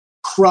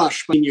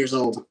crush 15 years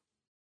old.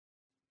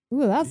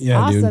 Ooh, that's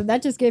awesome. Dude.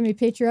 That just gave me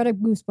patriotic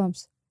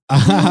goosebumps.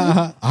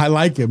 I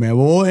like it, man.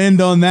 Well, we'll end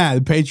on that.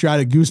 The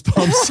patriotic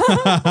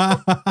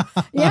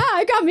goosebumps. Yeah,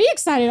 it got me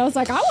excited. I was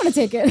like, I want to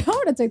take it. I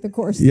want to take the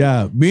course.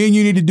 Yeah. Me and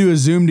you need to do a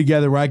Zoom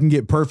together where I can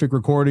get perfect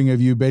recording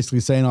of you basically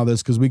saying all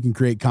this, because we can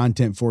create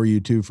content for you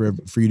too, for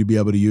you to be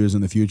able to use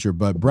in the future.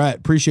 But Brett,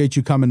 appreciate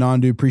you coming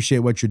on, dude. Appreciate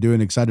what you're doing.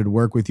 Excited to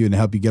work with you and to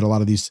help you get a lot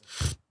of these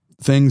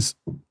things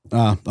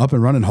up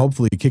and running,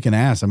 hopefully kicking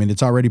ass. I mean,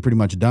 it's already pretty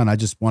much done. I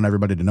just want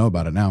everybody to know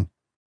about it now.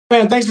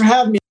 Man, thanks for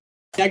having me.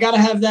 I got to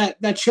have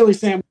that chili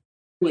sandwich.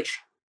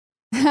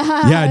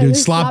 Yeah, dude.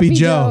 Sloppy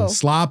Joe.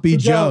 Sloppy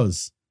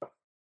Joe's.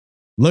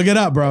 Look it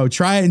up, bro.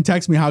 Try it and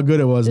text me how good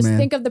it was, Just man.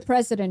 think of the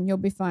president. You'll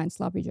be fine.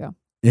 Sloppy Joe.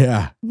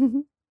 Yeah.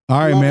 All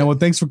right, man. Well,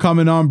 thanks for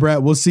coming on,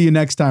 Brett. We'll see you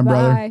next time,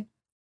 brother.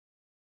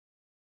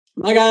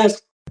 Bye,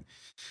 guys.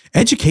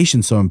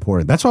 Education's so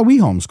important. That's why we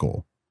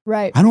homeschool.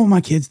 Right. I don't want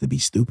my kids to be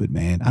stupid,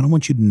 man. I don't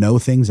want you to know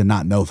things and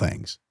not know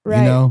things.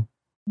 Right. You know?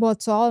 Well,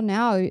 it's all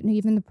now.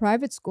 Even the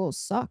private schools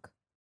suck.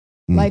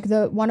 Like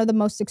one of the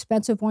most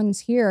expensive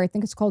ones here, I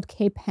think it's called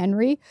Cape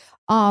Henry,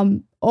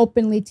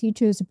 openly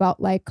teaches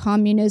about like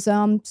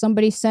communism.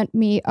 Somebody sent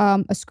me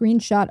a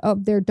screenshot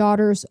of their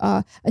daughter's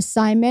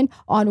assignment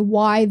on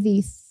why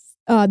the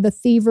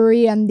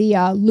thievery and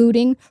the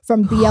looting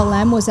from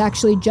BLM was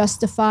actually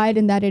justified,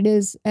 and that it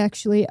is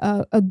actually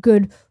a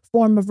good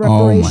form of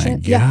reparation. Oh my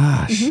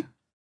gosh. Yeah.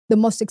 The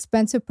most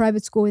expensive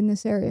private school in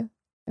this area.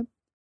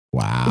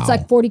 Wow. It's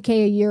like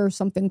 $40K a year or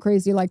something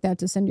crazy like that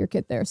to send your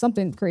kid there.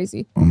 Something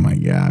crazy. Oh my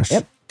gosh.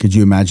 Yep. Could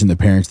you imagine the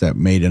parents that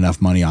made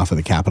enough money off of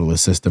the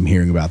capitalist system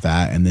hearing about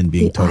that and then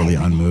being totally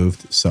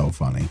unmoved? So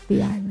funny.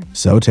 The irony.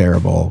 So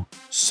terrible.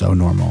 So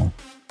normal.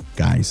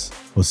 Guys,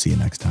 we'll see you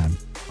next time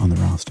on the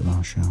Ross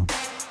DeVos Show.